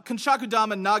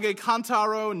Konshakudama Nage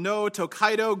Kantaro no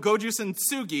Tokaido Gojusen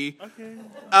Tsugi? Okay.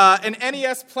 An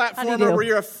NES How do you platformer do?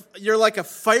 where you're like a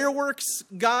fireworks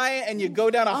guy and you go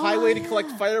down a highway to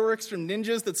collect fireworks from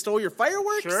ninjas that stole your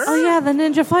fireworks? Sure. Oh yeah, the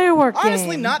Ninja Firework game.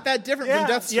 Honestly, not that different from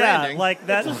Death Yeah, Stranding. like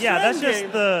that. It's a Yeah, that's Strand just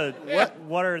game. the Yeah.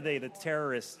 what are they? The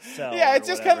terrorists sell? Yeah, or it's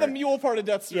just kind of the whatever. mule part of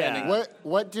Death Stranding. Yeah.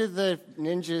 What do the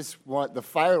ninjas want the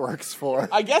fireworks for?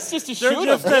 I guess just to They're shoot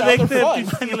just them. addicted They're fun.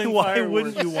 to stealing Why fireworks.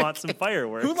 wouldn't you want some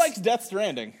fireworks? Who likes Death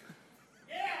Stranding?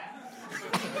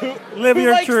 Live Who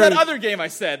your likes truth. that other game I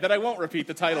said that I won't repeat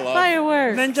the title of?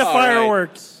 Fireworks. Ninja All right.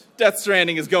 fireworks. Death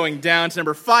Stranding is going down to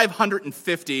number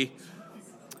 550.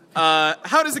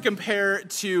 How does it compare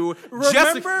to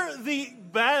Jessica? Remember the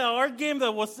bad art game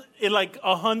that was in like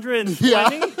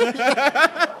 120?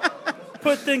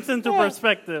 Put things into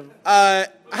perspective. How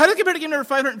does it compare to game number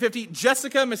 550,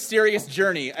 Jessica Mysterious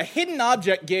Journey, a hidden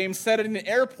object game set in an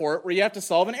airport where you have to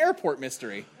solve an airport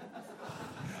mystery?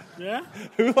 Yeah.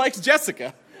 Who likes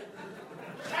Jessica?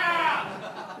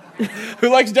 Who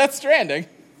likes Death Stranding?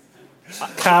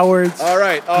 Cowards. All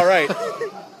right.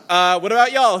 What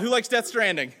about y'all? Who likes Death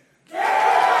Stranding?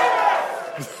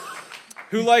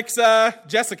 Who likes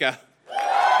Jessica?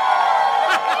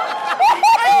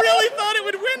 I really thought it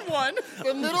would win one.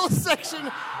 The middle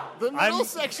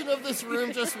section of this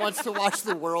room just wants to watch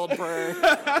the world burn.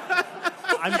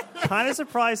 I'm kind of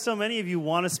surprised so many of you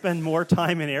want to spend more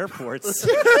time in airports.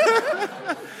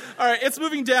 All right, it's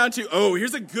moving down to,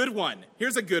 here's a good one.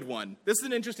 This is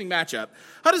an interesting matchup.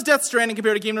 How does Death Stranding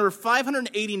compare to game number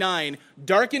 589,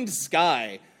 Darkened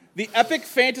Sky, the epic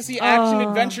fantasy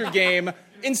action-adventure game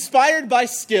inspired by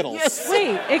Skittles,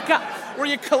 Wait, it got. where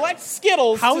you collect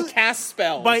Skittles How- to cast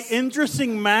spells? By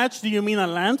interesting match, do you mean a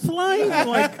landslide?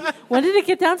 Like, When did it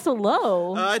get down so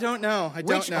low? I don't know.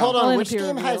 Hold I'll on, which peer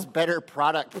game review. has better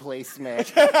product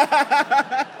placement?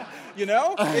 You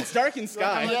know? It's Darkened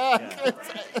Sky. Yeah.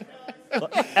 All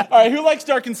right, who likes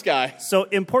Darkened Sky? So,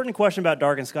 important question about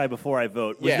Darkened Sky before I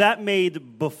vote. Was Yeah. that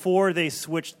made before they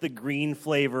switched the green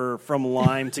flavor from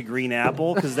lime to green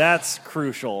apple? Because that's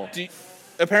crucial.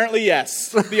 Apparently, yes.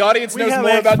 The audience knows have more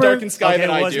about experts. Darkened Sky Okay, than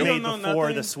it I was do. made Don't know before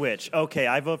nothing. the switch. Okay,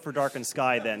 I vote for Darkened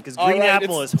Sky then, because All green right,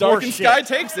 apple it's is Darkened horseshit. Sky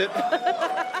takes it.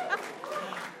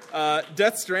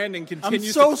 Death Stranding I'm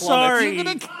continues so to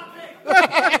plummet. sorry.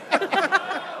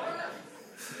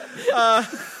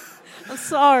 I'm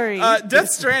sorry. Death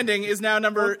Stranding is now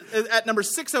at number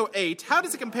 608. How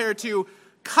does it compare to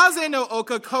Kaze no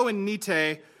Oka Koen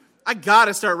Nite? I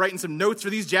gotta start writing some notes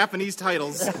for these Japanese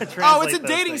titles. It's a Translate those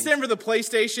dating things. sim for the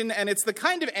PlayStation, and it's the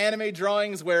kind of anime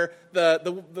drawings where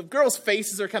the girls'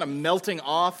 faces are kind of melting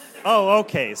off. Oh,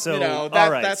 okay. So, You know, all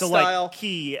that- right. that so, style. like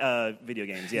key video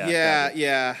games. Yeah. Yeah, got it.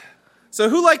 yeah. So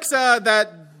who likes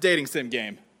that dating sim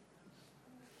game?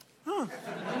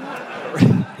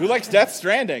 Who likes Death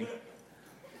Stranding?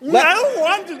 I don't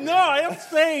want to know. I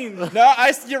abstain. No,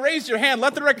 you raised your hand.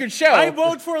 Let the record show. I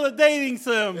vote for the dating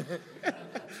sim.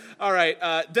 All right,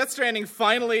 Death Stranding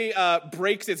finally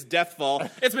breaks its death fall.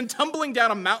 It's been tumbling down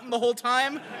a mountain the whole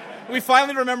time. We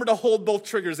finally remember to hold both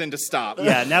triggers in to stop.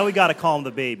 Yeah, now we got to calm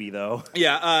the baby, though.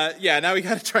 Yeah, now we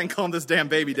gotta try and calm this damn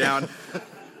baby down.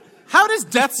 How does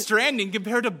Death Stranding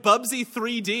compare to Bubsy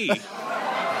 3D?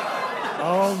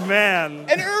 Oh, man.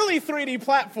 An early 3D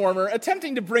platformer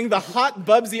attempting to bring the hot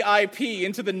Bubsy IP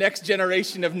into the next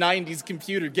generation of 90s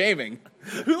computer gaming.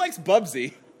 Who likes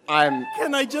Bubsy?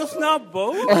 Can I just not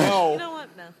vote? No. you know what?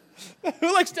 No.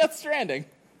 Who likes Death Stranding?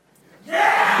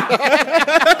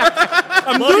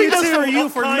 I'm doing this for you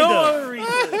for Kinda. no other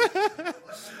reason.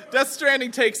 Death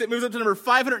Stranding takes it, moves up to number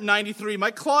 593,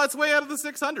 might claw its way out of the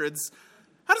 600s.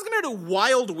 How does it compare to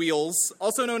Wild Wheels,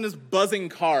 also known as Buzzing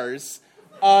Cars?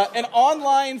 An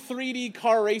online 3D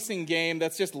car racing game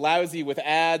that's just lousy with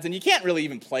ads, and you can't really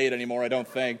even play it anymore, I don't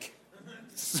think.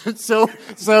 So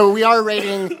we are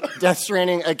rating Death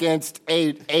Stranding against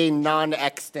a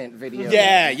non-extant video.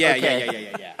 Yeah.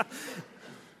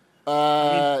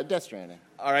 Death Stranding.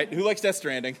 All right, who likes Death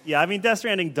Stranding? Yeah, I mean, Death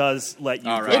Stranding does let you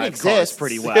All right. drive It cars exists.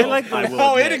 pretty well. I like the- I will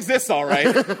Oh, it admit. exists, all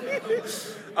right.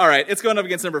 All right, it's going up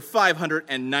against number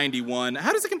 591.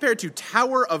 How does it compare to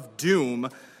Tower of Doom,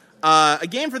 a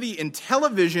game for the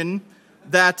Intellivision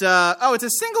that, it's a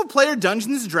single-player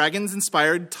Dungeons &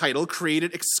 Dragons-inspired title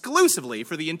created exclusively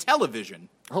for the Intellivision.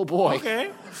 Oh boy.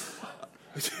 Okay.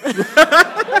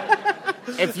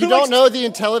 If you don't know, the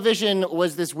Intellivision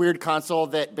was this weird console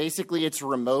that basically its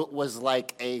remote was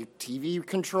like a TV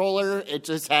controller. It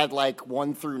just had like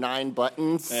 1 through 9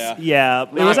 buttons. Yeah,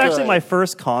 it Not was actually good. my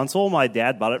first console. My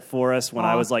dad bought it for us when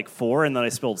I was like 4, and then I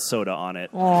spilled soda on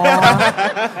it. All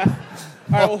right,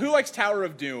 well, who likes Tower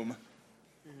of Doom?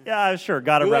 Yeah, sure,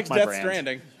 gotta Who rep likes my Death brand.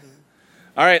 Stranding?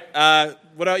 All right,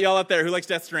 what about y'all out there? Who likes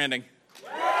Death Stranding?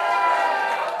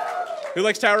 Who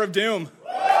likes Tower of Doom?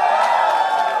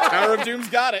 Tower of Doom's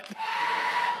got it.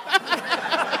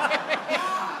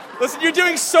 Listen, you're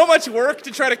doing so much work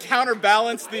to try to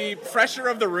counterbalance the pressure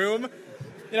of the room.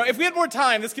 You know, if we had more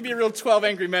time, this could be a real 12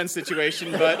 Angry Men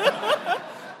situation, but...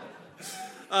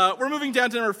 we're moving down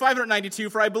to number 592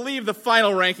 for, I believe, the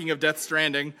final ranking of Death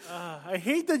Stranding. I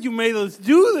hate that you made us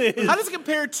do this. How does it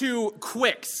compare to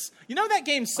Quicks? You know that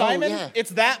game, Simon? yeah.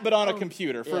 It's that, but on a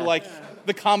computer for, yeah. like,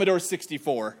 the Commodore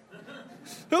 64.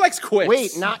 Who likes Quicks?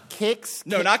 Wait, not Kicks?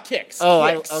 No, not Kicks. Oh,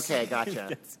 Quicks. okay,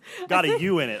 gotcha. Got a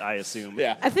U in it, I assume.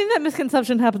 Yeah. I think that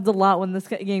misconception happens a lot when this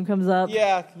game comes up.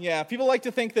 Yeah. People like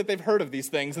to think that they've heard of these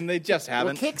things, and they just Well,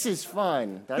 haven't. Kicks is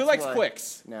fun. That's Who likes why-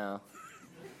 Quicks? No.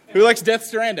 Who likes Death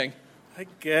Stranding? I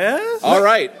guess. All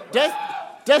right.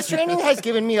 Death Stranding has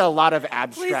given me a lot of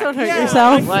abstract. Please don't hurt Yeah,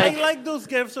 yourself. I like those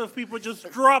gifs of people just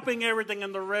dropping everything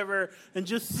in the river and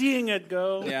just seeing it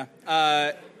go. Yeah.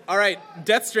 All right.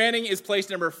 Death Stranding is placed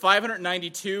number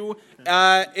 592.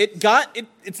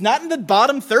 It's not in the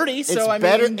bottom 30, so It's I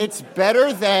better. mean, It's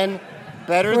better than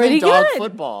Pretty dog good.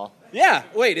 football. yeah.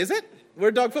 Wait, is it?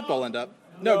 Where'd dog football end up?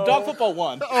 No, dog football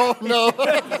won. Oh no!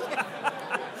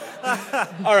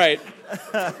 All right.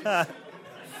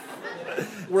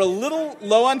 We're a little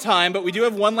low on time, but we do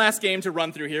have one last game to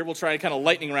run through here. We'll try to kind of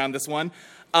lightning round this one.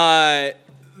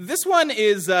 This one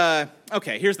is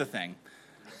okay. Here's the thing.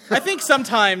 I think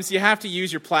sometimes you have to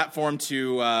use your platform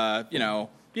to,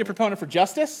 be a proponent for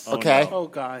justice. Okay. Oh,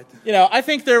 God. You know, I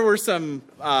think there were some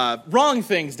wrong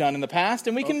things done in the past,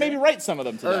 and we can maybe right some of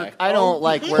them today. I don't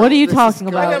like. Where What are you this is talking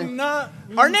going. about? I'm not.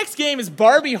 Our next game is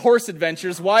Barbie Horse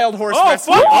Adventures Wild Horse Oh,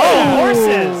 Rescue. fuck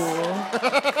Horses!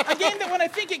 A game that when I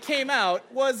think it came out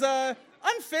was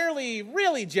unfairly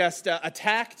really just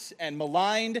attacked and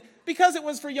maligned because it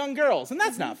was for young girls, and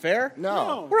that's not fair.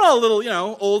 No. We're all a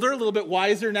little, older, a little bit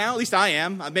wiser now. At least I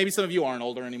am. Maybe some of you aren't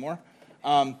older anymore.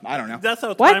 I don't know. That's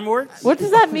how What? time works. What does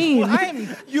that mean? I'm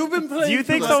You've been playing. Do you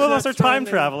think too some much of us are Death time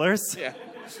Stranding. travelers? yeah.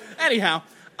 Anyhow,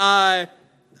 I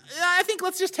think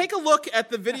let's just take a look at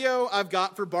the video I've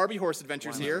got for Barbie Horse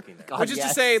Adventures here, which is to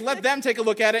yes. say, let them take a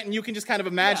look at it, and you can just kind of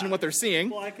imagine what they're seeing.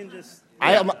 Well, I can just.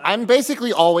 I'm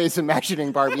basically always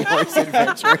imagining Barbie Horse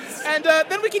Adventures. And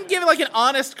then we can give it like an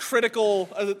honest, critical,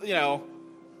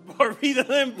 Barbie the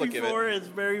Look at MP4 is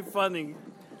very funny.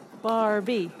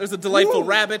 Barbie. there's a delightful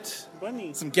rabbit,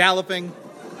 Funny. some galloping,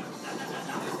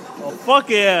 Oh, fuck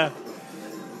yeah.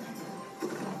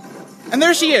 and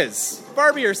there she is,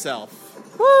 Barbie herself.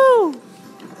 Woo!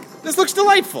 This looks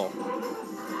delightful.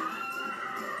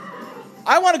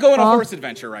 I want to go on a horse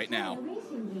adventure right now.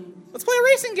 Let's play a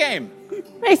racing game.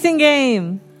 Racing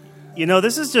game. You know,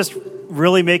 this is just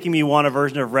really making me want a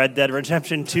version of Red Dead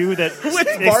Redemption 2 that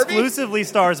Barbie? exclusively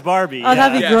stars Barbie. Oh,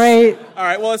 that'd be Yes. great. All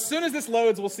right, well, as soon as this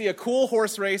loads, we'll see a cool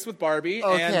horse race with Barbie.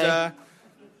 Okay. And,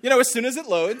 as soon as it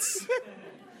loads,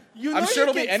 I'm sure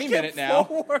it'll be any minute now.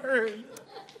 Forward.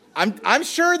 I'm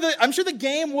sure the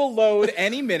game will load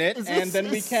any minute, and then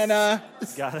we can,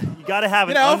 You gotta have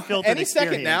an You know, unfiltered any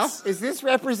second now. experience. Is this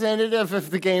representative of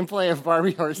the gameplay of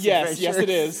Barbie Horse yes, Adventures? yes, it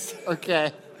is.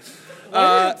 Okay.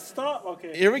 Why did it stop?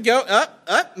 Okay. Here we go.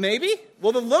 Up, maybe.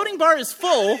 Well, the loading bar is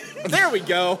full. There we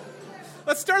go.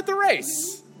 Let's start the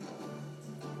race.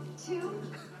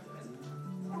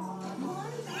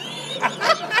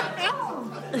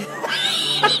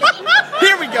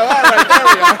 Here we go. All right, there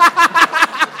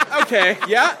we are. Okay,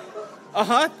 yeah.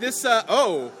 This,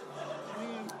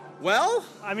 well,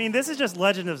 I mean, this is just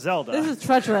Legend of Zelda. This is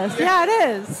treacherous. Yeah,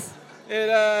 it is.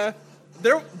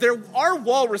 there are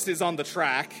walruses on the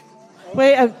track.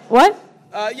 Wait, what?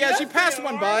 Yeah, she passed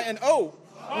one by, and Oh.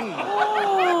 Barbie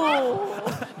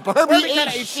Barbie kind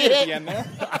of ate ate shit at the shit. end there.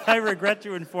 I regret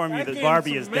to inform you that game's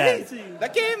Barbie is dead. amazing.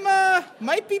 That game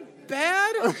might be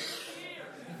bad.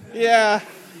 Yeah.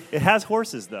 It has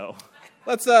horses, though.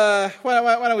 Let's why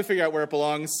don't we figure out where it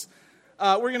belongs?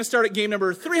 We're gonna start at game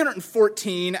number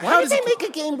 314. Why did they make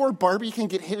a game where Barbie can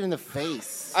get hit in the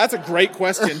face? That's a great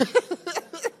question.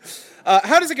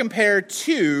 How does it compare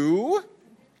to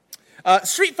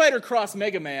Street Fighter Cross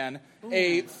Mega Man,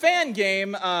 a fan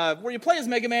game where you play as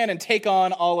Mega Man and take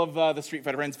on all of the Street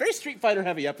Fighter friends? Very Street Fighter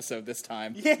heavy episode this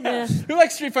time. Yeah. Who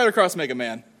likes Street Fighter Cross Mega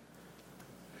Man?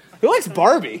 Who likes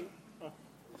Barbie?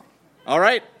 All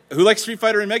right. Who likes Street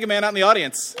Fighter and Mega Man out in the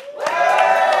audience?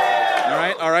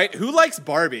 All right. Who likes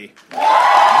Barbie?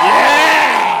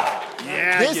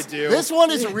 Yeah, you do. This one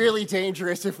is really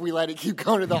dangerous if we let it keep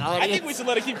going to the audience. I think we should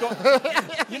let it keep going.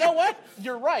 You know what?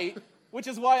 You're right, which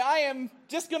is why I am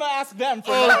just going to ask them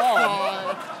from now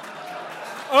on.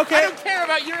 Okay. I don't care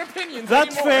about your opinions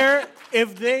That's anymore. fair.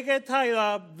 If they get tied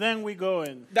up, then we go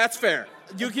in. That's fair.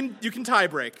 You can tie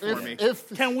break for me.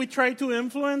 Can we try to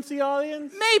influence the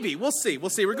audience? Maybe. We'll see.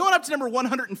 We're going up to number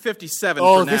 157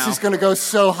 Oh, for now. this is going to go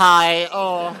so high.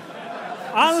 Oh.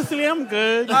 Honestly, I'm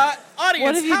good. Audience,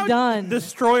 What have you done?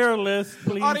 Destroy our list,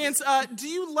 please. Audience, do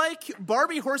you like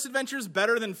Barbie Horse Adventures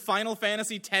better than Final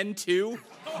Fantasy X-2?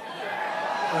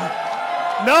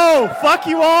 No, fuck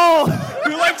you all.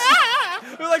 Who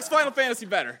likes Final Fantasy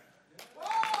better?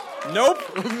 Nope.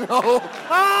 No.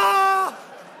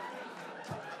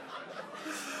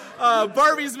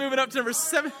 Barbie's moving up to number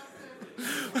 7.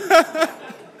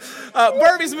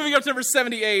 Barbie's moving up to number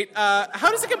 78.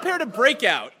 How does it compare to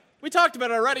Breakout? We talked about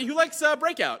it already. Who likes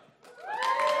Breakout?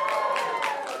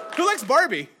 Who likes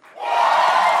Barbie?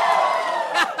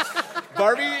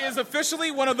 Barbie is officially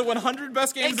one of the 100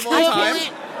 best games of all time.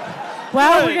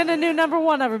 Wow, we're getting a new number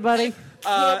one, everybody.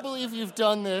 I can't believe you've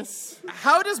done this.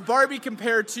 How does Barbie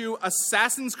compare to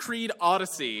Assassin's Creed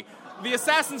Odyssey? The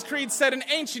Assassin's Creed set in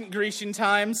ancient Grecian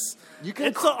times.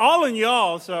 It's all in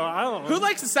y'all, so I don't know. Who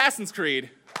likes Assassin's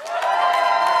Creed?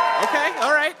 Okay,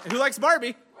 all right. Who likes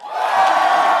Barbie?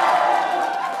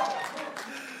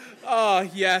 Oh,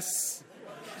 yes.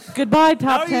 Goodbye,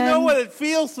 top Now 10. you know what it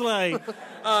feels like.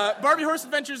 Barbie Horse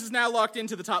Adventures is now locked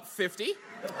into the top 50.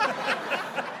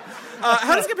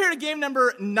 How does it compare to game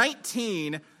number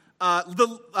 19,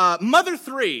 the Mother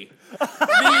 3,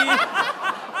 the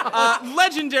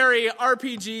legendary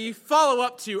RPG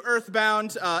follow-up to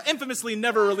Earthbound, infamously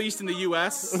never released in the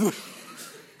U.S.?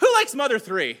 Who likes Mother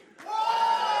 3?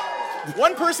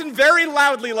 One person very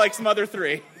loudly likes Mother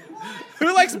 3.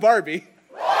 Who likes Barbie?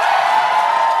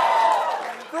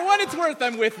 For what it's worth,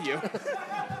 I'm with you.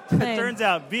 It turns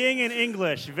out being in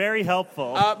English, very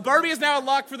helpful. Barbie is now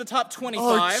locked for the top 25.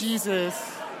 Oh, Jesus.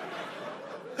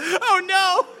 Oh,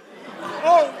 no!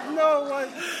 Oh, no. What?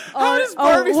 How does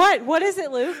Barbie... What is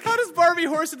it, Luke? How does Barbie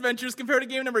Horse Adventures compare to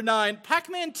game number 9,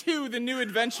 Pac-Man 2: The New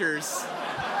Adventures?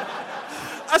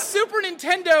 A Super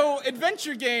Nintendo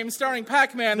adventure game starring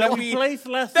Pac-Man that we placed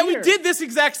last that year. we did this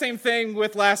exact same thing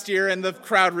with last year, and the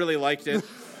crowd really liked it.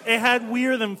 It had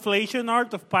weird inflation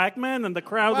art of Pac-Man, and the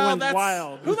crowd went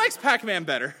wild. Who likes Pac-Man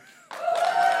better?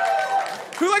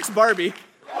 Who likes Barbie?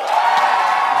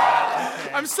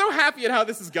 I'm so happy at how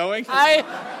this is going.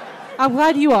 I'm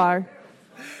glad you are.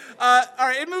 All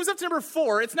right, it moves up to number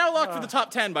 4. It's now locked for the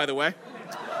top 10, by the way.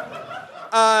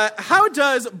 How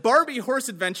does Barbie Horse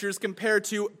Adventures compare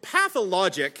to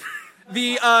Pathologic,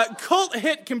 the cult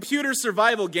hit computer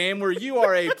survival game where you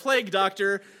are a plague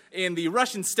doctor in the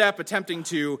Russian steppe attempting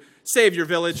to save your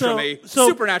village from a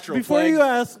supernatural before plague? You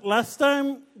ask, last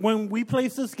time when we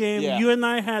played this game, you and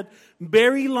I had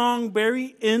very long,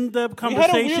 very in-depth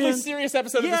conversation. We had a really serious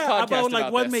episode of this podcast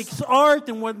about what this. makes art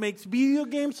and what makes video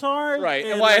games hard. Right,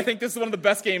 and why I think this is one of the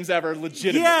best games ever,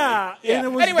 legitimately. Yeah. And it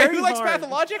was anyway, very who likes hard.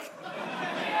 Pathologic?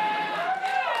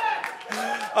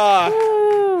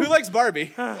 Who likes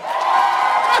Barbie?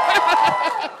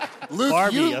 Luke,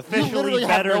 Barbie, you officially literally have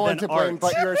better no one than to blame art.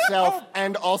 but yourself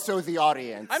and also the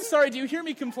audience. I'm sorry, do you hear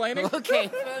me complaining? Okay,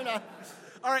 fair enough.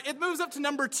 All right, it moves up to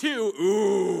number 2.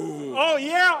 Ooh. Oh,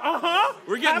 yeah,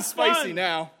 We're getting Have spicy fun.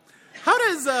 now. How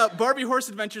does Barbie Horse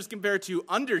Adventures compare to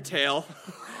Undertale?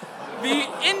 The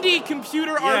indie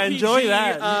computer RPG enjoy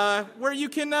that. Where you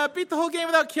can beat the whole game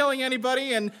without killing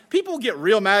anybody, and people get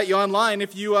real mad at you online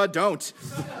if you don't.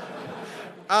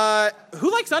 Who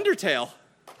likes Undertale?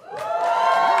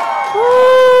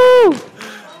 Woo!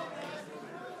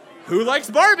 Who likes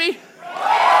Barbie?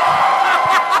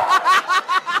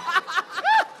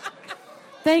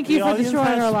 Thank you The for audience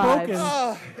destroying has our spoken.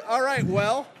 lives. All right,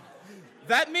 well,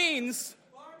 that means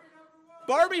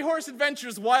Barbie Horse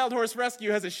Adventures Wild Horse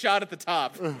Rescue has a shot at the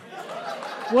top.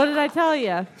 What did I tell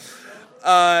you?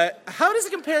 How does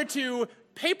it compare to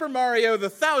Paper Mario: The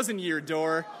Thousand-Year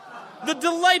Door, the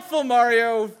delightful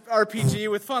Mario RPG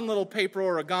with fun little paper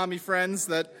origami friends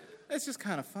that it's just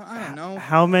kind of fun. I don't know.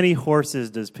 How many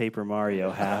horses does Paper Mario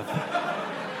have?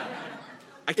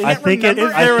 I can't I think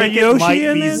remember. it might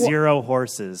in be it? 0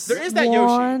 horses. There is that Yoshi.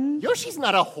 One. Yoshi's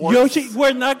not a horse. Yoshi,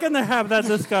 we're not going to have that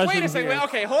discussion Wait a second. here. Wait,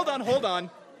 okay, hold on.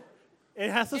 It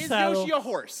has a Is saddle. Yoshi a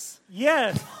horse?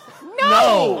 Yes.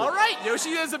 No! All right,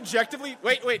 Yoshi is objectively.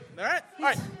 Wait. All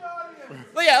right.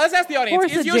 Well, yeah, let's ask the audience.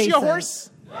 Horse Is Yoshi a adjacent. horse?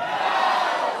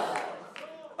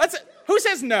 Who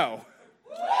says no?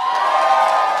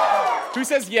 Who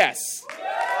says yes?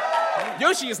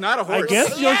 Yoshi is not a horse. I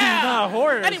guess Yoshi's not a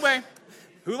horse. Anyway,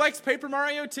 who likes Paper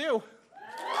Mario 2?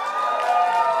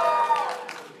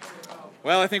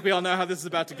 Well, I think we all know how this is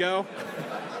about to go.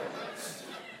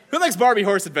 Who likes Barbie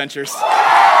Horse Adventures?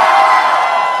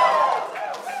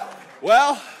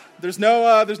 Well, there's no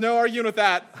arguing with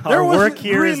that. There was work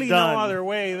here is really done. no other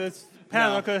way this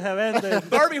panel could have ended.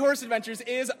 Barbie Horse Adventures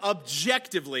is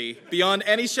objectively, beyond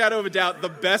any shadow of a doubt, the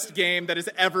best game that has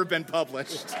ever been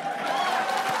published.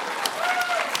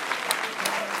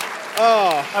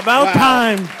 Oh, About wow.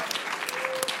 time.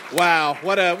 Wow,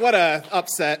 what a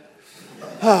upset.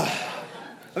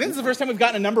 I think this is the first time we've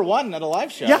gotten a number one at a live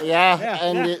show. Yeah,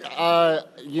 and it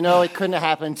couldn't have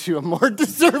happened to a more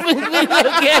deserving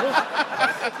video game.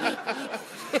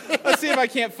 Let's see if I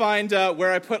can't find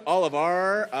where I put all of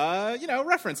our,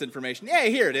 reference information. Yeah,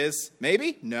 here it is.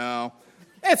 Maybe? No.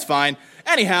 It's fine.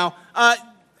 Anyhow,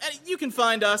 you can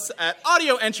find us at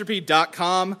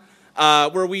audioentropy.com,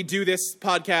 where we do this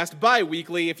podcast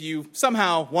bi-weekly if you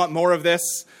somehow want more of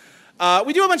this.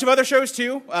 We do a bunch of other shows,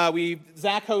 too.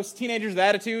 Zach hosts Teenagers with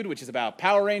Attitude, which is about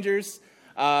Power Rangers.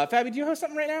 Fabi, do you host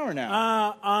something right now or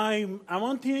no? I'm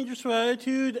on Teenagers with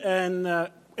Attitude, and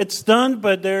it's done,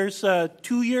 but there's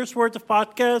 2 years' worth of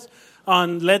podcasts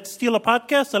on Let's Steal a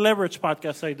Podcast, a Leverage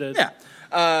podcast I did.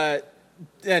 Yeah.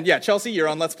 And yeah, Chelsea, you're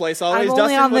on Let's Play Always. I'm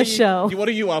only Dustin, on this show. What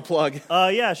do you want to plug?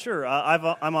 Yeah, sure.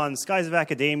 I'm on Skies of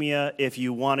Academia. If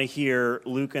you want to hear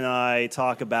Luke and I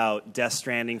talk about Death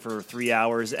Stranding for 3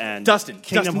 hours and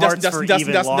Kingdom Hearts for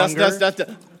even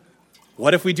longer.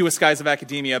 What if we do a Skies of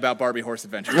Academia about Barbie Horse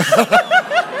Adventures?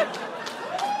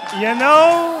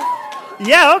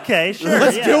 Yeah, okay, sure.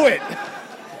 Let's do it.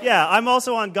 Yeah, I'm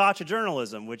also on Gotcha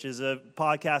Journalism, which is a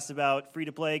podcast about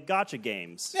free-to-play gotcha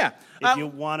games. Yeah. If you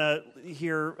want to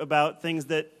hear about things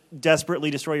that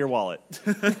desperately destroy your wallet.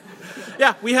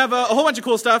 Yeah, we have a whole bunch of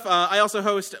cool stuff. I also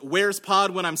host Where's Pod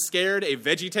When I'm Scared, a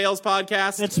VeggieTales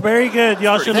podcast. It's very good.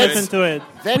 Y'all should listen to it.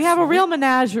 We have a real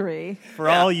menagerie. For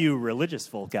all you religious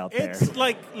folk out there. It's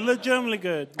like legitimately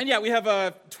good. And yeah, we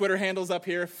have Twitter handles up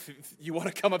here if you want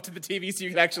to come up to the TV so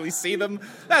you can actually see them.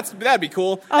 That'd be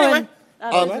cool. Anyway.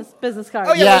 Business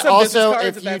cards. Oh, yeah, also,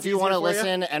 cards if you do want to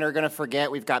listen and are going to forget,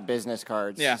 we've got business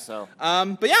cards. Yeah. So.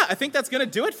 But yeah, I think that's going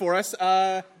to do it for us.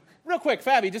 Real quick,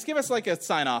 Fabi, just give us like a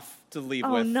sign-off to leave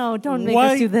with. Oh, no, don't make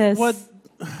us do this.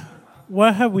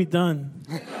 What have we done?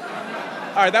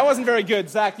 All right, that wasn't very good.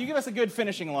 Zach, you give us a good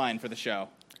finishing line for the show.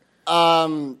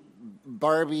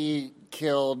 Barbie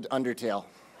killed Undertale.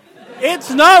 It's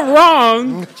not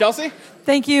wrong. Chelsea?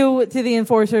 Thank you to the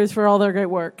enforcers for all their great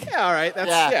work. Yeah, all right.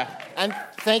 Yeah. And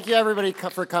thank you, everybody,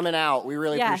 for coming out. We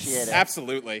really appreciate it.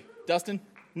 Absolutely. Dustin?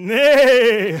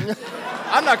 Nay!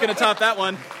 I'm not going to top that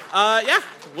one. Yeah,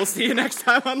 we'll see you next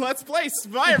time on Let's Play.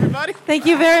 Bye, everybody. Thank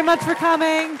you very much for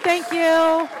coming. Thank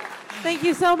you. Thank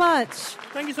you so much.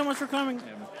 Thank you so much for coming.